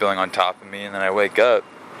bong spilling on top of me, and then I wake up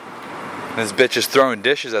and this bitch is throwing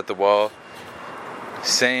dishes at the wall,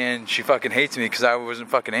 saying she fucking hates me because I wasn't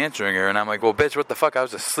fucking answering her. And I'm like, well, bitch, what the fuck? I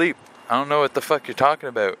was asleep. I don't know what the fuck you're talking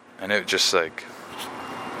about. And it just like,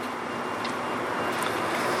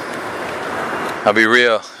 I'll be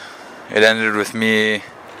real, it ended with me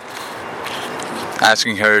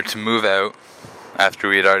asking her to move out after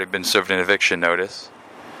we had already been served an eviction notice.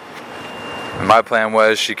 And my plan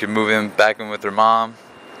was she could move back in with her mom.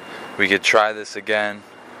 We could try this again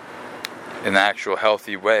in an actual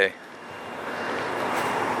healthy way.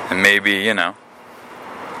 And maybe,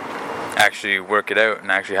 actually work it out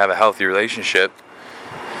and actually have a healthy relationship.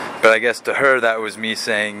 But I guess to her, that was me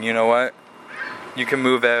saying, you know what? You can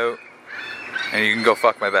move out and you can go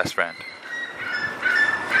fuck my best friend.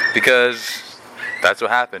 Because that's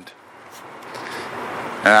what happened.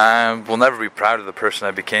 And I will never be proud of the person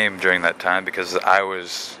I became during that time, because I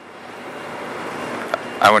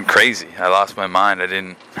went crazy. I lost my mind. I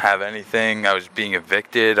didn't have anything. I was being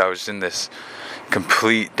evicted. I was in this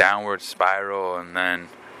complete downward spiral. And then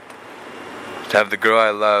to have the girl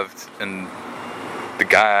I loved and the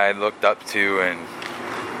guy I looked up to and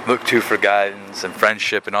looked to for guidance and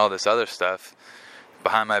friendship and all this other stuff,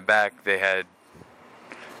 behind my back, they had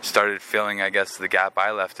started filling, I guess, the gap I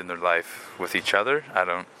left in their life with each other.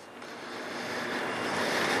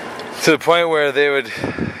 To the point where they would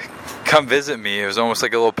come visit me. It was almost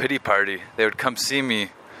like a little pity party. They would come see me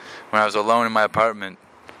when I was alone in my apartment,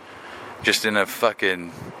 just in a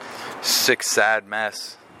fucking sick, sad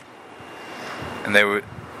mess. And they would,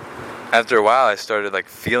 after a while, I started like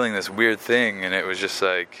feeling this weird thing, and it was just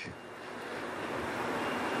like,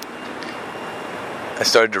 I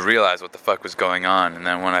started to realize what the fuck was going on. And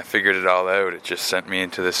then when I figured it all out, it just sent me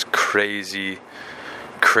into this crazy,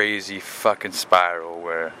 crazy fucking spiral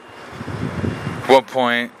where at one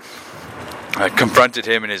point I confronted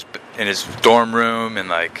him in his dorm room and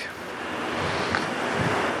like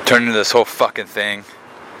turned into this whole fucking thing,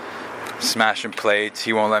 smashing plates.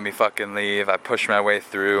 He won't let me fucking leave. I pushed my way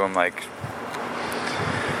through. I'm like,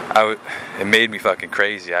 it made me fucking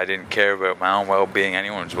crazy. I didn't care about my own well-being,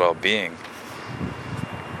 anyone's well-being.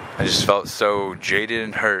 I just felt so jaded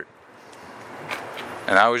and hurt.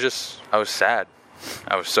 And I was sad.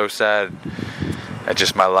 I was so sad at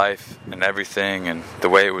just my life and everything and the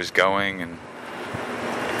way it was going. And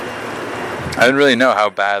I didn't really know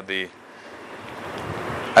how badly.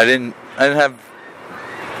 I didn't have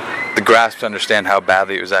the grasp to understand how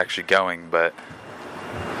badly it was actually going, but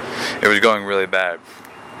it was going really bad.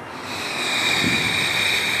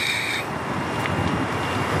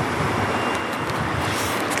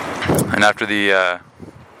 And after the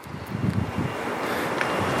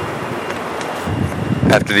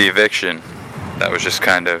eviction, that was just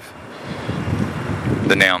kind of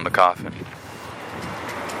the nail in the coffin.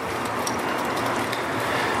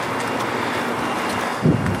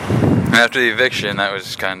 And after the eviction, that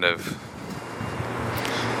was kind of,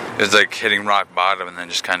 it was like hitting rock bottom and then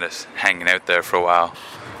just kind of hanging out there for a while,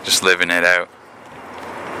 just living it out.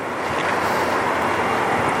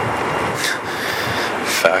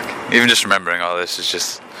 Fuck. Even just remembering all this is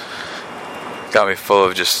just got me full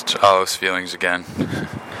of just all those feelings again.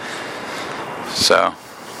 So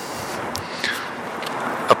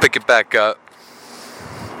I'll pick it back up.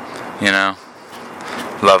 You know,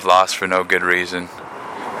 love lost for no good reason,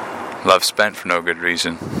 love spent for no good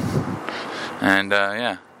reason, and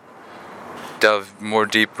yeah, delve more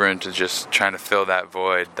deeper into just trying to fill that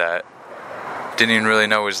void that didn't even really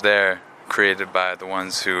know was there, created by the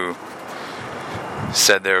ones who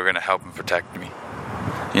said they were going to help and protect me,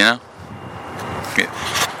 you know? Yeah.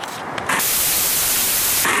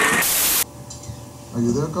 Are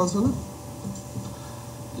you there, counselor?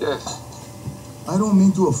 Yes. I don't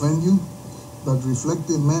mean to offend you, but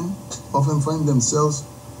reflective men often find themselves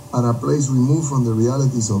at a place removed from the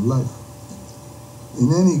realities of life.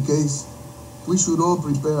 In any case, we should all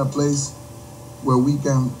prepare a place where we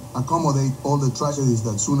can accommodate all the tragedies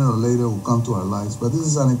that sooner or later will come to our lives. But this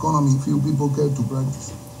is an economy few people care to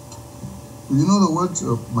practice. Do you know the words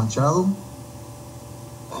of Machado?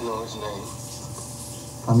 I know his name.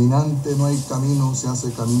 Caminante no hay camino, se hace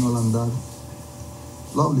camino al andar.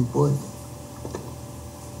 Lovely poet.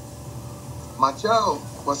 Machado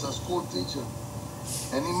was a school teacher,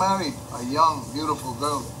 and he married a young, beautiful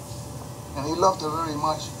girl, and he loved her very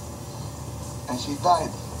much, and she died.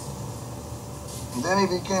 And then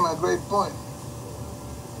he became a great poet.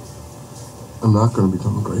 I'm not going to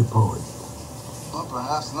become a great poet. Well,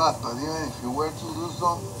 perhaps not, but even if you were to do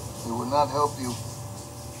so, it would not help you.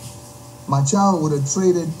 Machado would have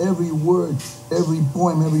traded every word, every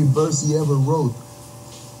poem, every verse he ever wrote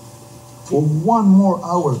for one more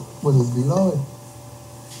hour with his beloved.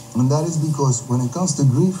 And that is because when it comes to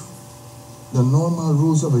grief, the normal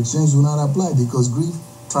rules of exchange do not apply, because grief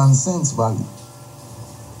transcends value.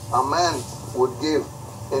 A man would give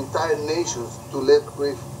entire nations to lift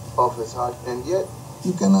grief off his heart, and yet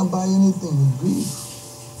you cannot buy anything with grief,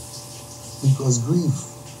 because grief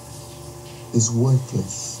is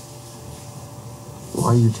worthless.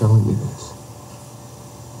 Why are you telling me this?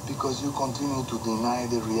 Because you continue to deny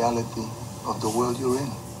the reality of the world you're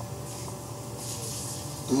in.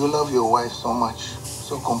 Do you love your wife so much,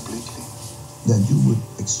 so completely, that you would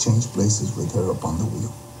exchange places with her upon the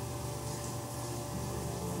wheel?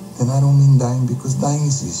 And I don't mean dying because dying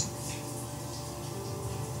is easy.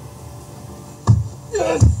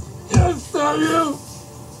 Yes, I am.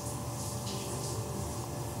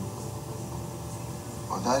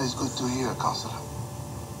 Well, that is good to hear, Counselor.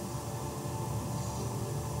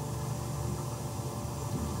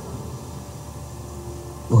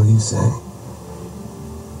 What are you saying?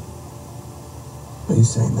 Are you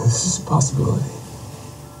saying this is a possibility?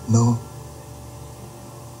 No,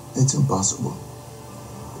 it's impossible.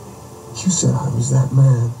 You said I was that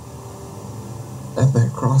man at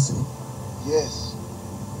that crossing. Yes,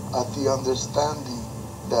 at the understanding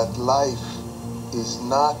that life is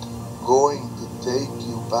not going to take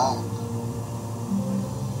you back.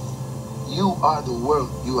 You are the world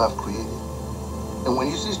you have created. And when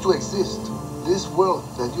you cease to exist, this world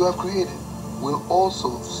that you have created will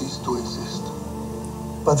also cease to exist.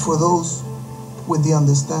 But for those with the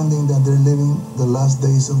understanding that they're living the last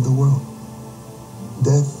days of the world,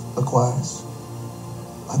 death acquires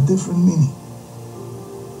a different meaning.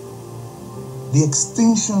 The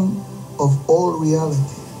extinction of all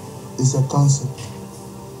reality is a concept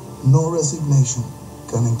no resignation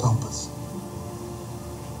can encompass.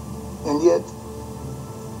 And yet,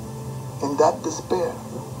 in that despair,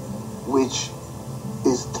 which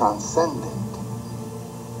is transcendent,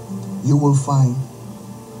 you will find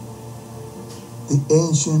the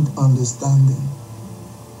ancient understanding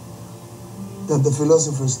that the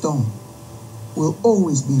philosopher's stone will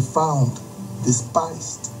always be found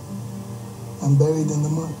despised and buried in the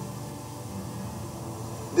mud.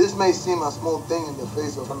 This may seem a small thing in the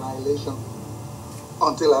face of annihilation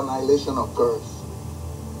until annihilation occurs.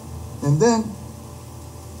 And then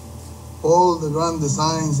all the grand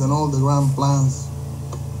designs and all the grand plans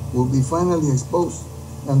will be finally exposed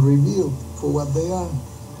and revealed for what they are.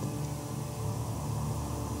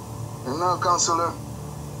 And now, Counselor,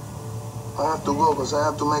 I have to go because I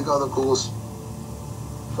have to make other calls.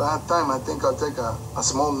 If I have time, I think I'll take a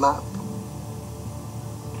small nap.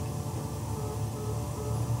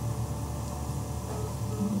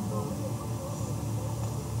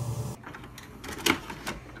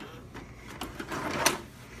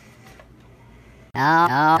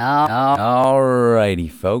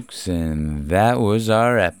 Alrighty, folks, and that was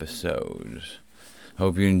our episode.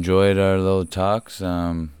 Hope you enjoyed our little talks.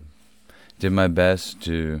 Did my best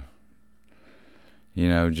to,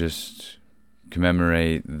 just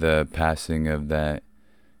commemorate the passing of that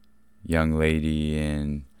young lady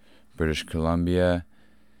in British Columbia.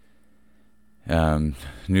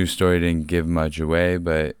 News story didn't give much away,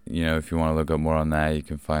 but if you want to look up more on that, you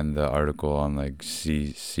can find the article on like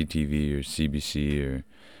CTV or CBC or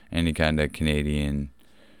any kind of Canadian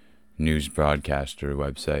news broadcaster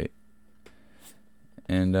website.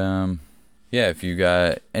 And if you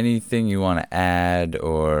got anything you want to add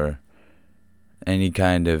or any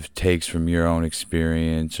kind of takes from your own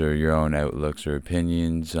experience or your own outlooks or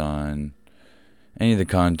opinions on any of the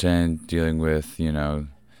content dealing with, the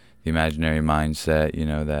imaginary mindset,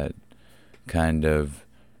 that kind of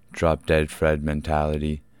drop dead Fred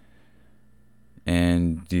mentality,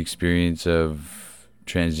 and the experience of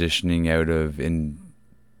transitioning out of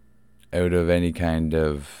any kind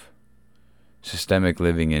of systemic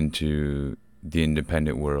living into the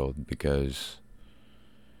independent world, because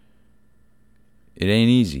it ain't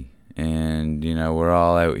easy, and we're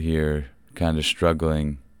all out here kind of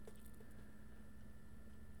struggling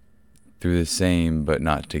through the same but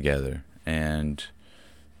not together, and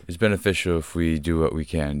it's beneficial if we do what we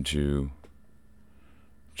can to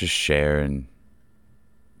just share and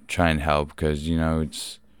try and help, because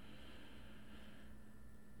it's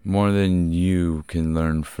more than you can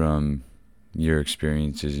learn from your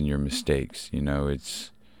experiences and your mistakes.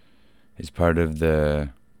 It's part of the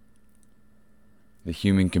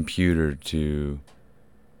human computer to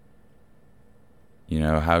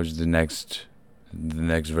how's the next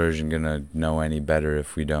version gonna know any better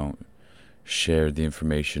if we don't share the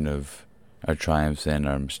information of our triumphs and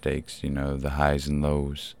our mistakes, the highs and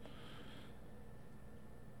lows,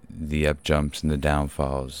 the up jumps and the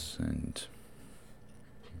downfalls, and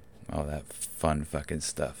all that fun fucking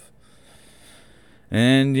stuff.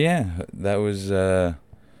 And that was the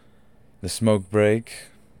smoke break,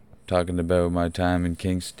 talking about my time in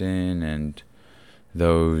Kingston and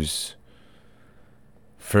those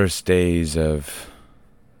first days of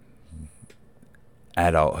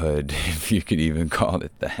adulthood, if you could even call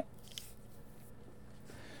it that.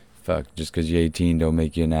 Fuck, just because you're 18 don't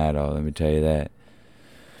make you an adult, let me tell you that.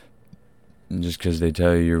 And just because they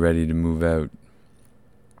tell you you're ready to move out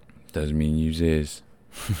doesn't mean you is.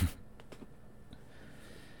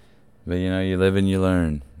 But you live and you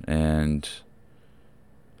learn, and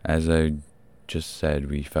as I just said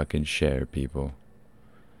we fucking share, people.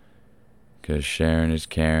 Because sharing is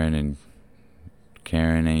caring, and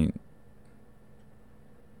Karen ain't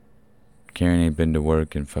been to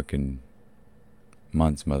work in fucking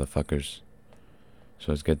months, motherfuckers.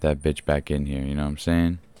 So let's get that bitch back in here, you know what I'm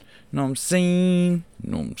saying? Know what I'm saying?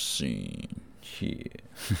 Yeah.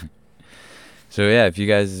 So yeah, if you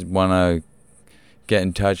guys want to get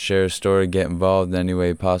in touch, share a story, get involved in any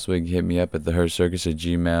way possible, you can hit me up at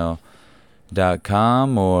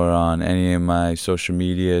theherdcircus@gmail.com or on any of my social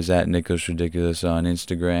medias at Nicholas Ridiculous on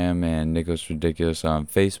Instagram and Nicholas Ridiculous on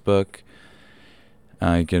Facebook.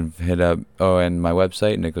 You can hit up, and my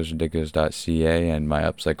website, nicholasridiculous.ca, and my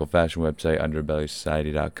upcycle fashion website,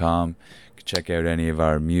 underbellysociety.com. You can check out any of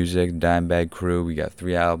our music, Dimebag Crew. We got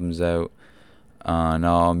 3 albums out on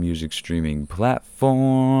all music streaming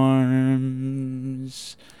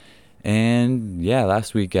platforms. And yeah,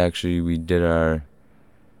 last week actually we did our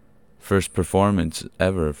first performance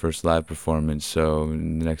ever, first live performance. So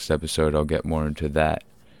in the next episode I'll get more into that,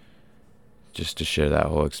 just to share that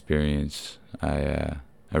whole experience. I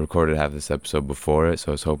recorded half this episode before it,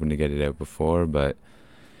 so I was hoping to get it out before, but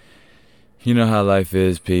you know how life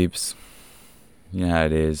is, peeps. You know how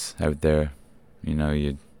it is out there. You know,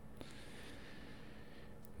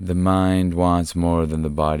 the mind wants more than the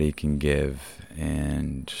body can give,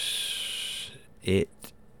 and it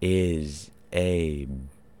is a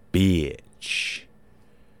bitch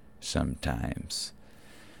sometimes.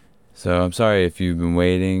 So I'm sorry if you've been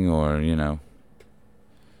waiting, or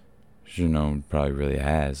probably really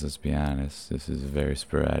has, let's be honest. This is a very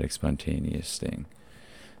sporadic, spontaneous thing.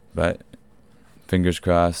 But fingers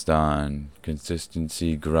crossed on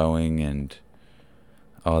consistency, growing, and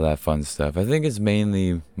all that fun stuff. I think it's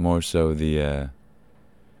mainly more so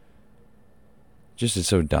just it's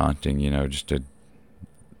so daunting, just to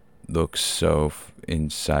look so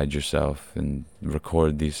inside yourself and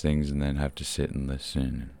record these things and then have to sit and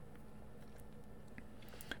listen.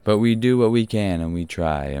 But we do what we can, and we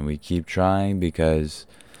try, and we keep trying, because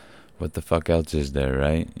what the fuck else is there,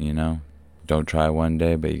 right? Don't try one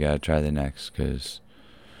day, but you gotta try the next, because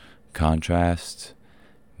contrast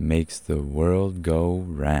makes the world go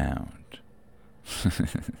round.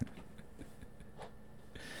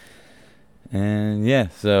 And yeah,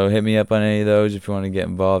 so hit me up on any of those if you want to get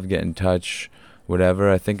involved, get in touch, whatever.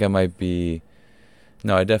 I think I might be...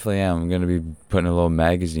 No, I definitely am. I'm going to be putting a little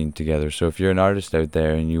magazine together. So if you're an artist out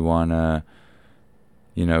there and you want to,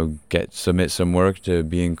 submit some work to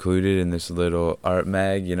be included in this little art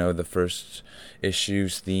mag, the first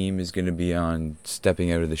issue's theme is going to be on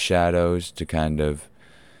stepping out of the shadows, to kind of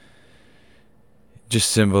just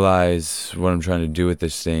symbolize what I'm trying to do with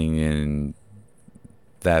this thing, and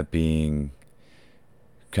that being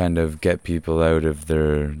kind of get people out of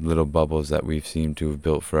their little bubbles that we've seemed to have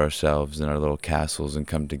built for ourselves in our little castles, and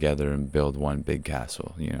come together and build one big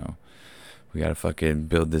castle. We gotta fucking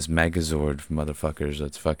build this megazord, motherfuckers.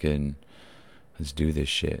 Let's do this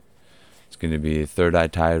shit. It's gonna be Third Eye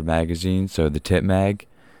Tired magazine, so the tip mag.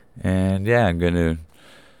 And yeah, I'm gonna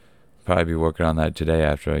probably be working on that today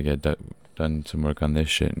after I get done some work on this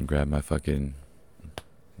shit and grab my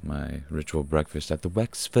ritual breakfast at the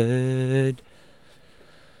Wexford.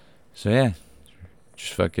 So yeah,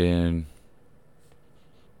 just fucking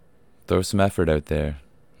throw some effort out there.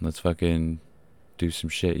 Let's fucking do some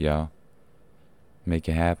shit, y'all. Make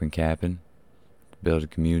it happen, Cap'n. Build a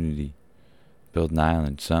community. Build an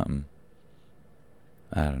island, something.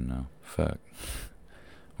 I don't know. Fuck.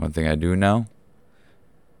 One thing I do know,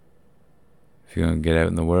 if you're gonna get out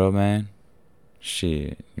in the world, man,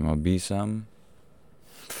 shit, you wanna be something?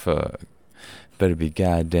 Fuck. Better be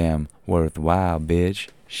goddamn worthwhile, bitch.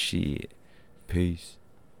 Shit. Peace.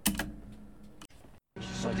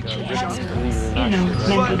 Mental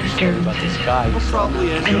disturbances.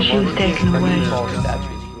 And she was taken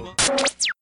away.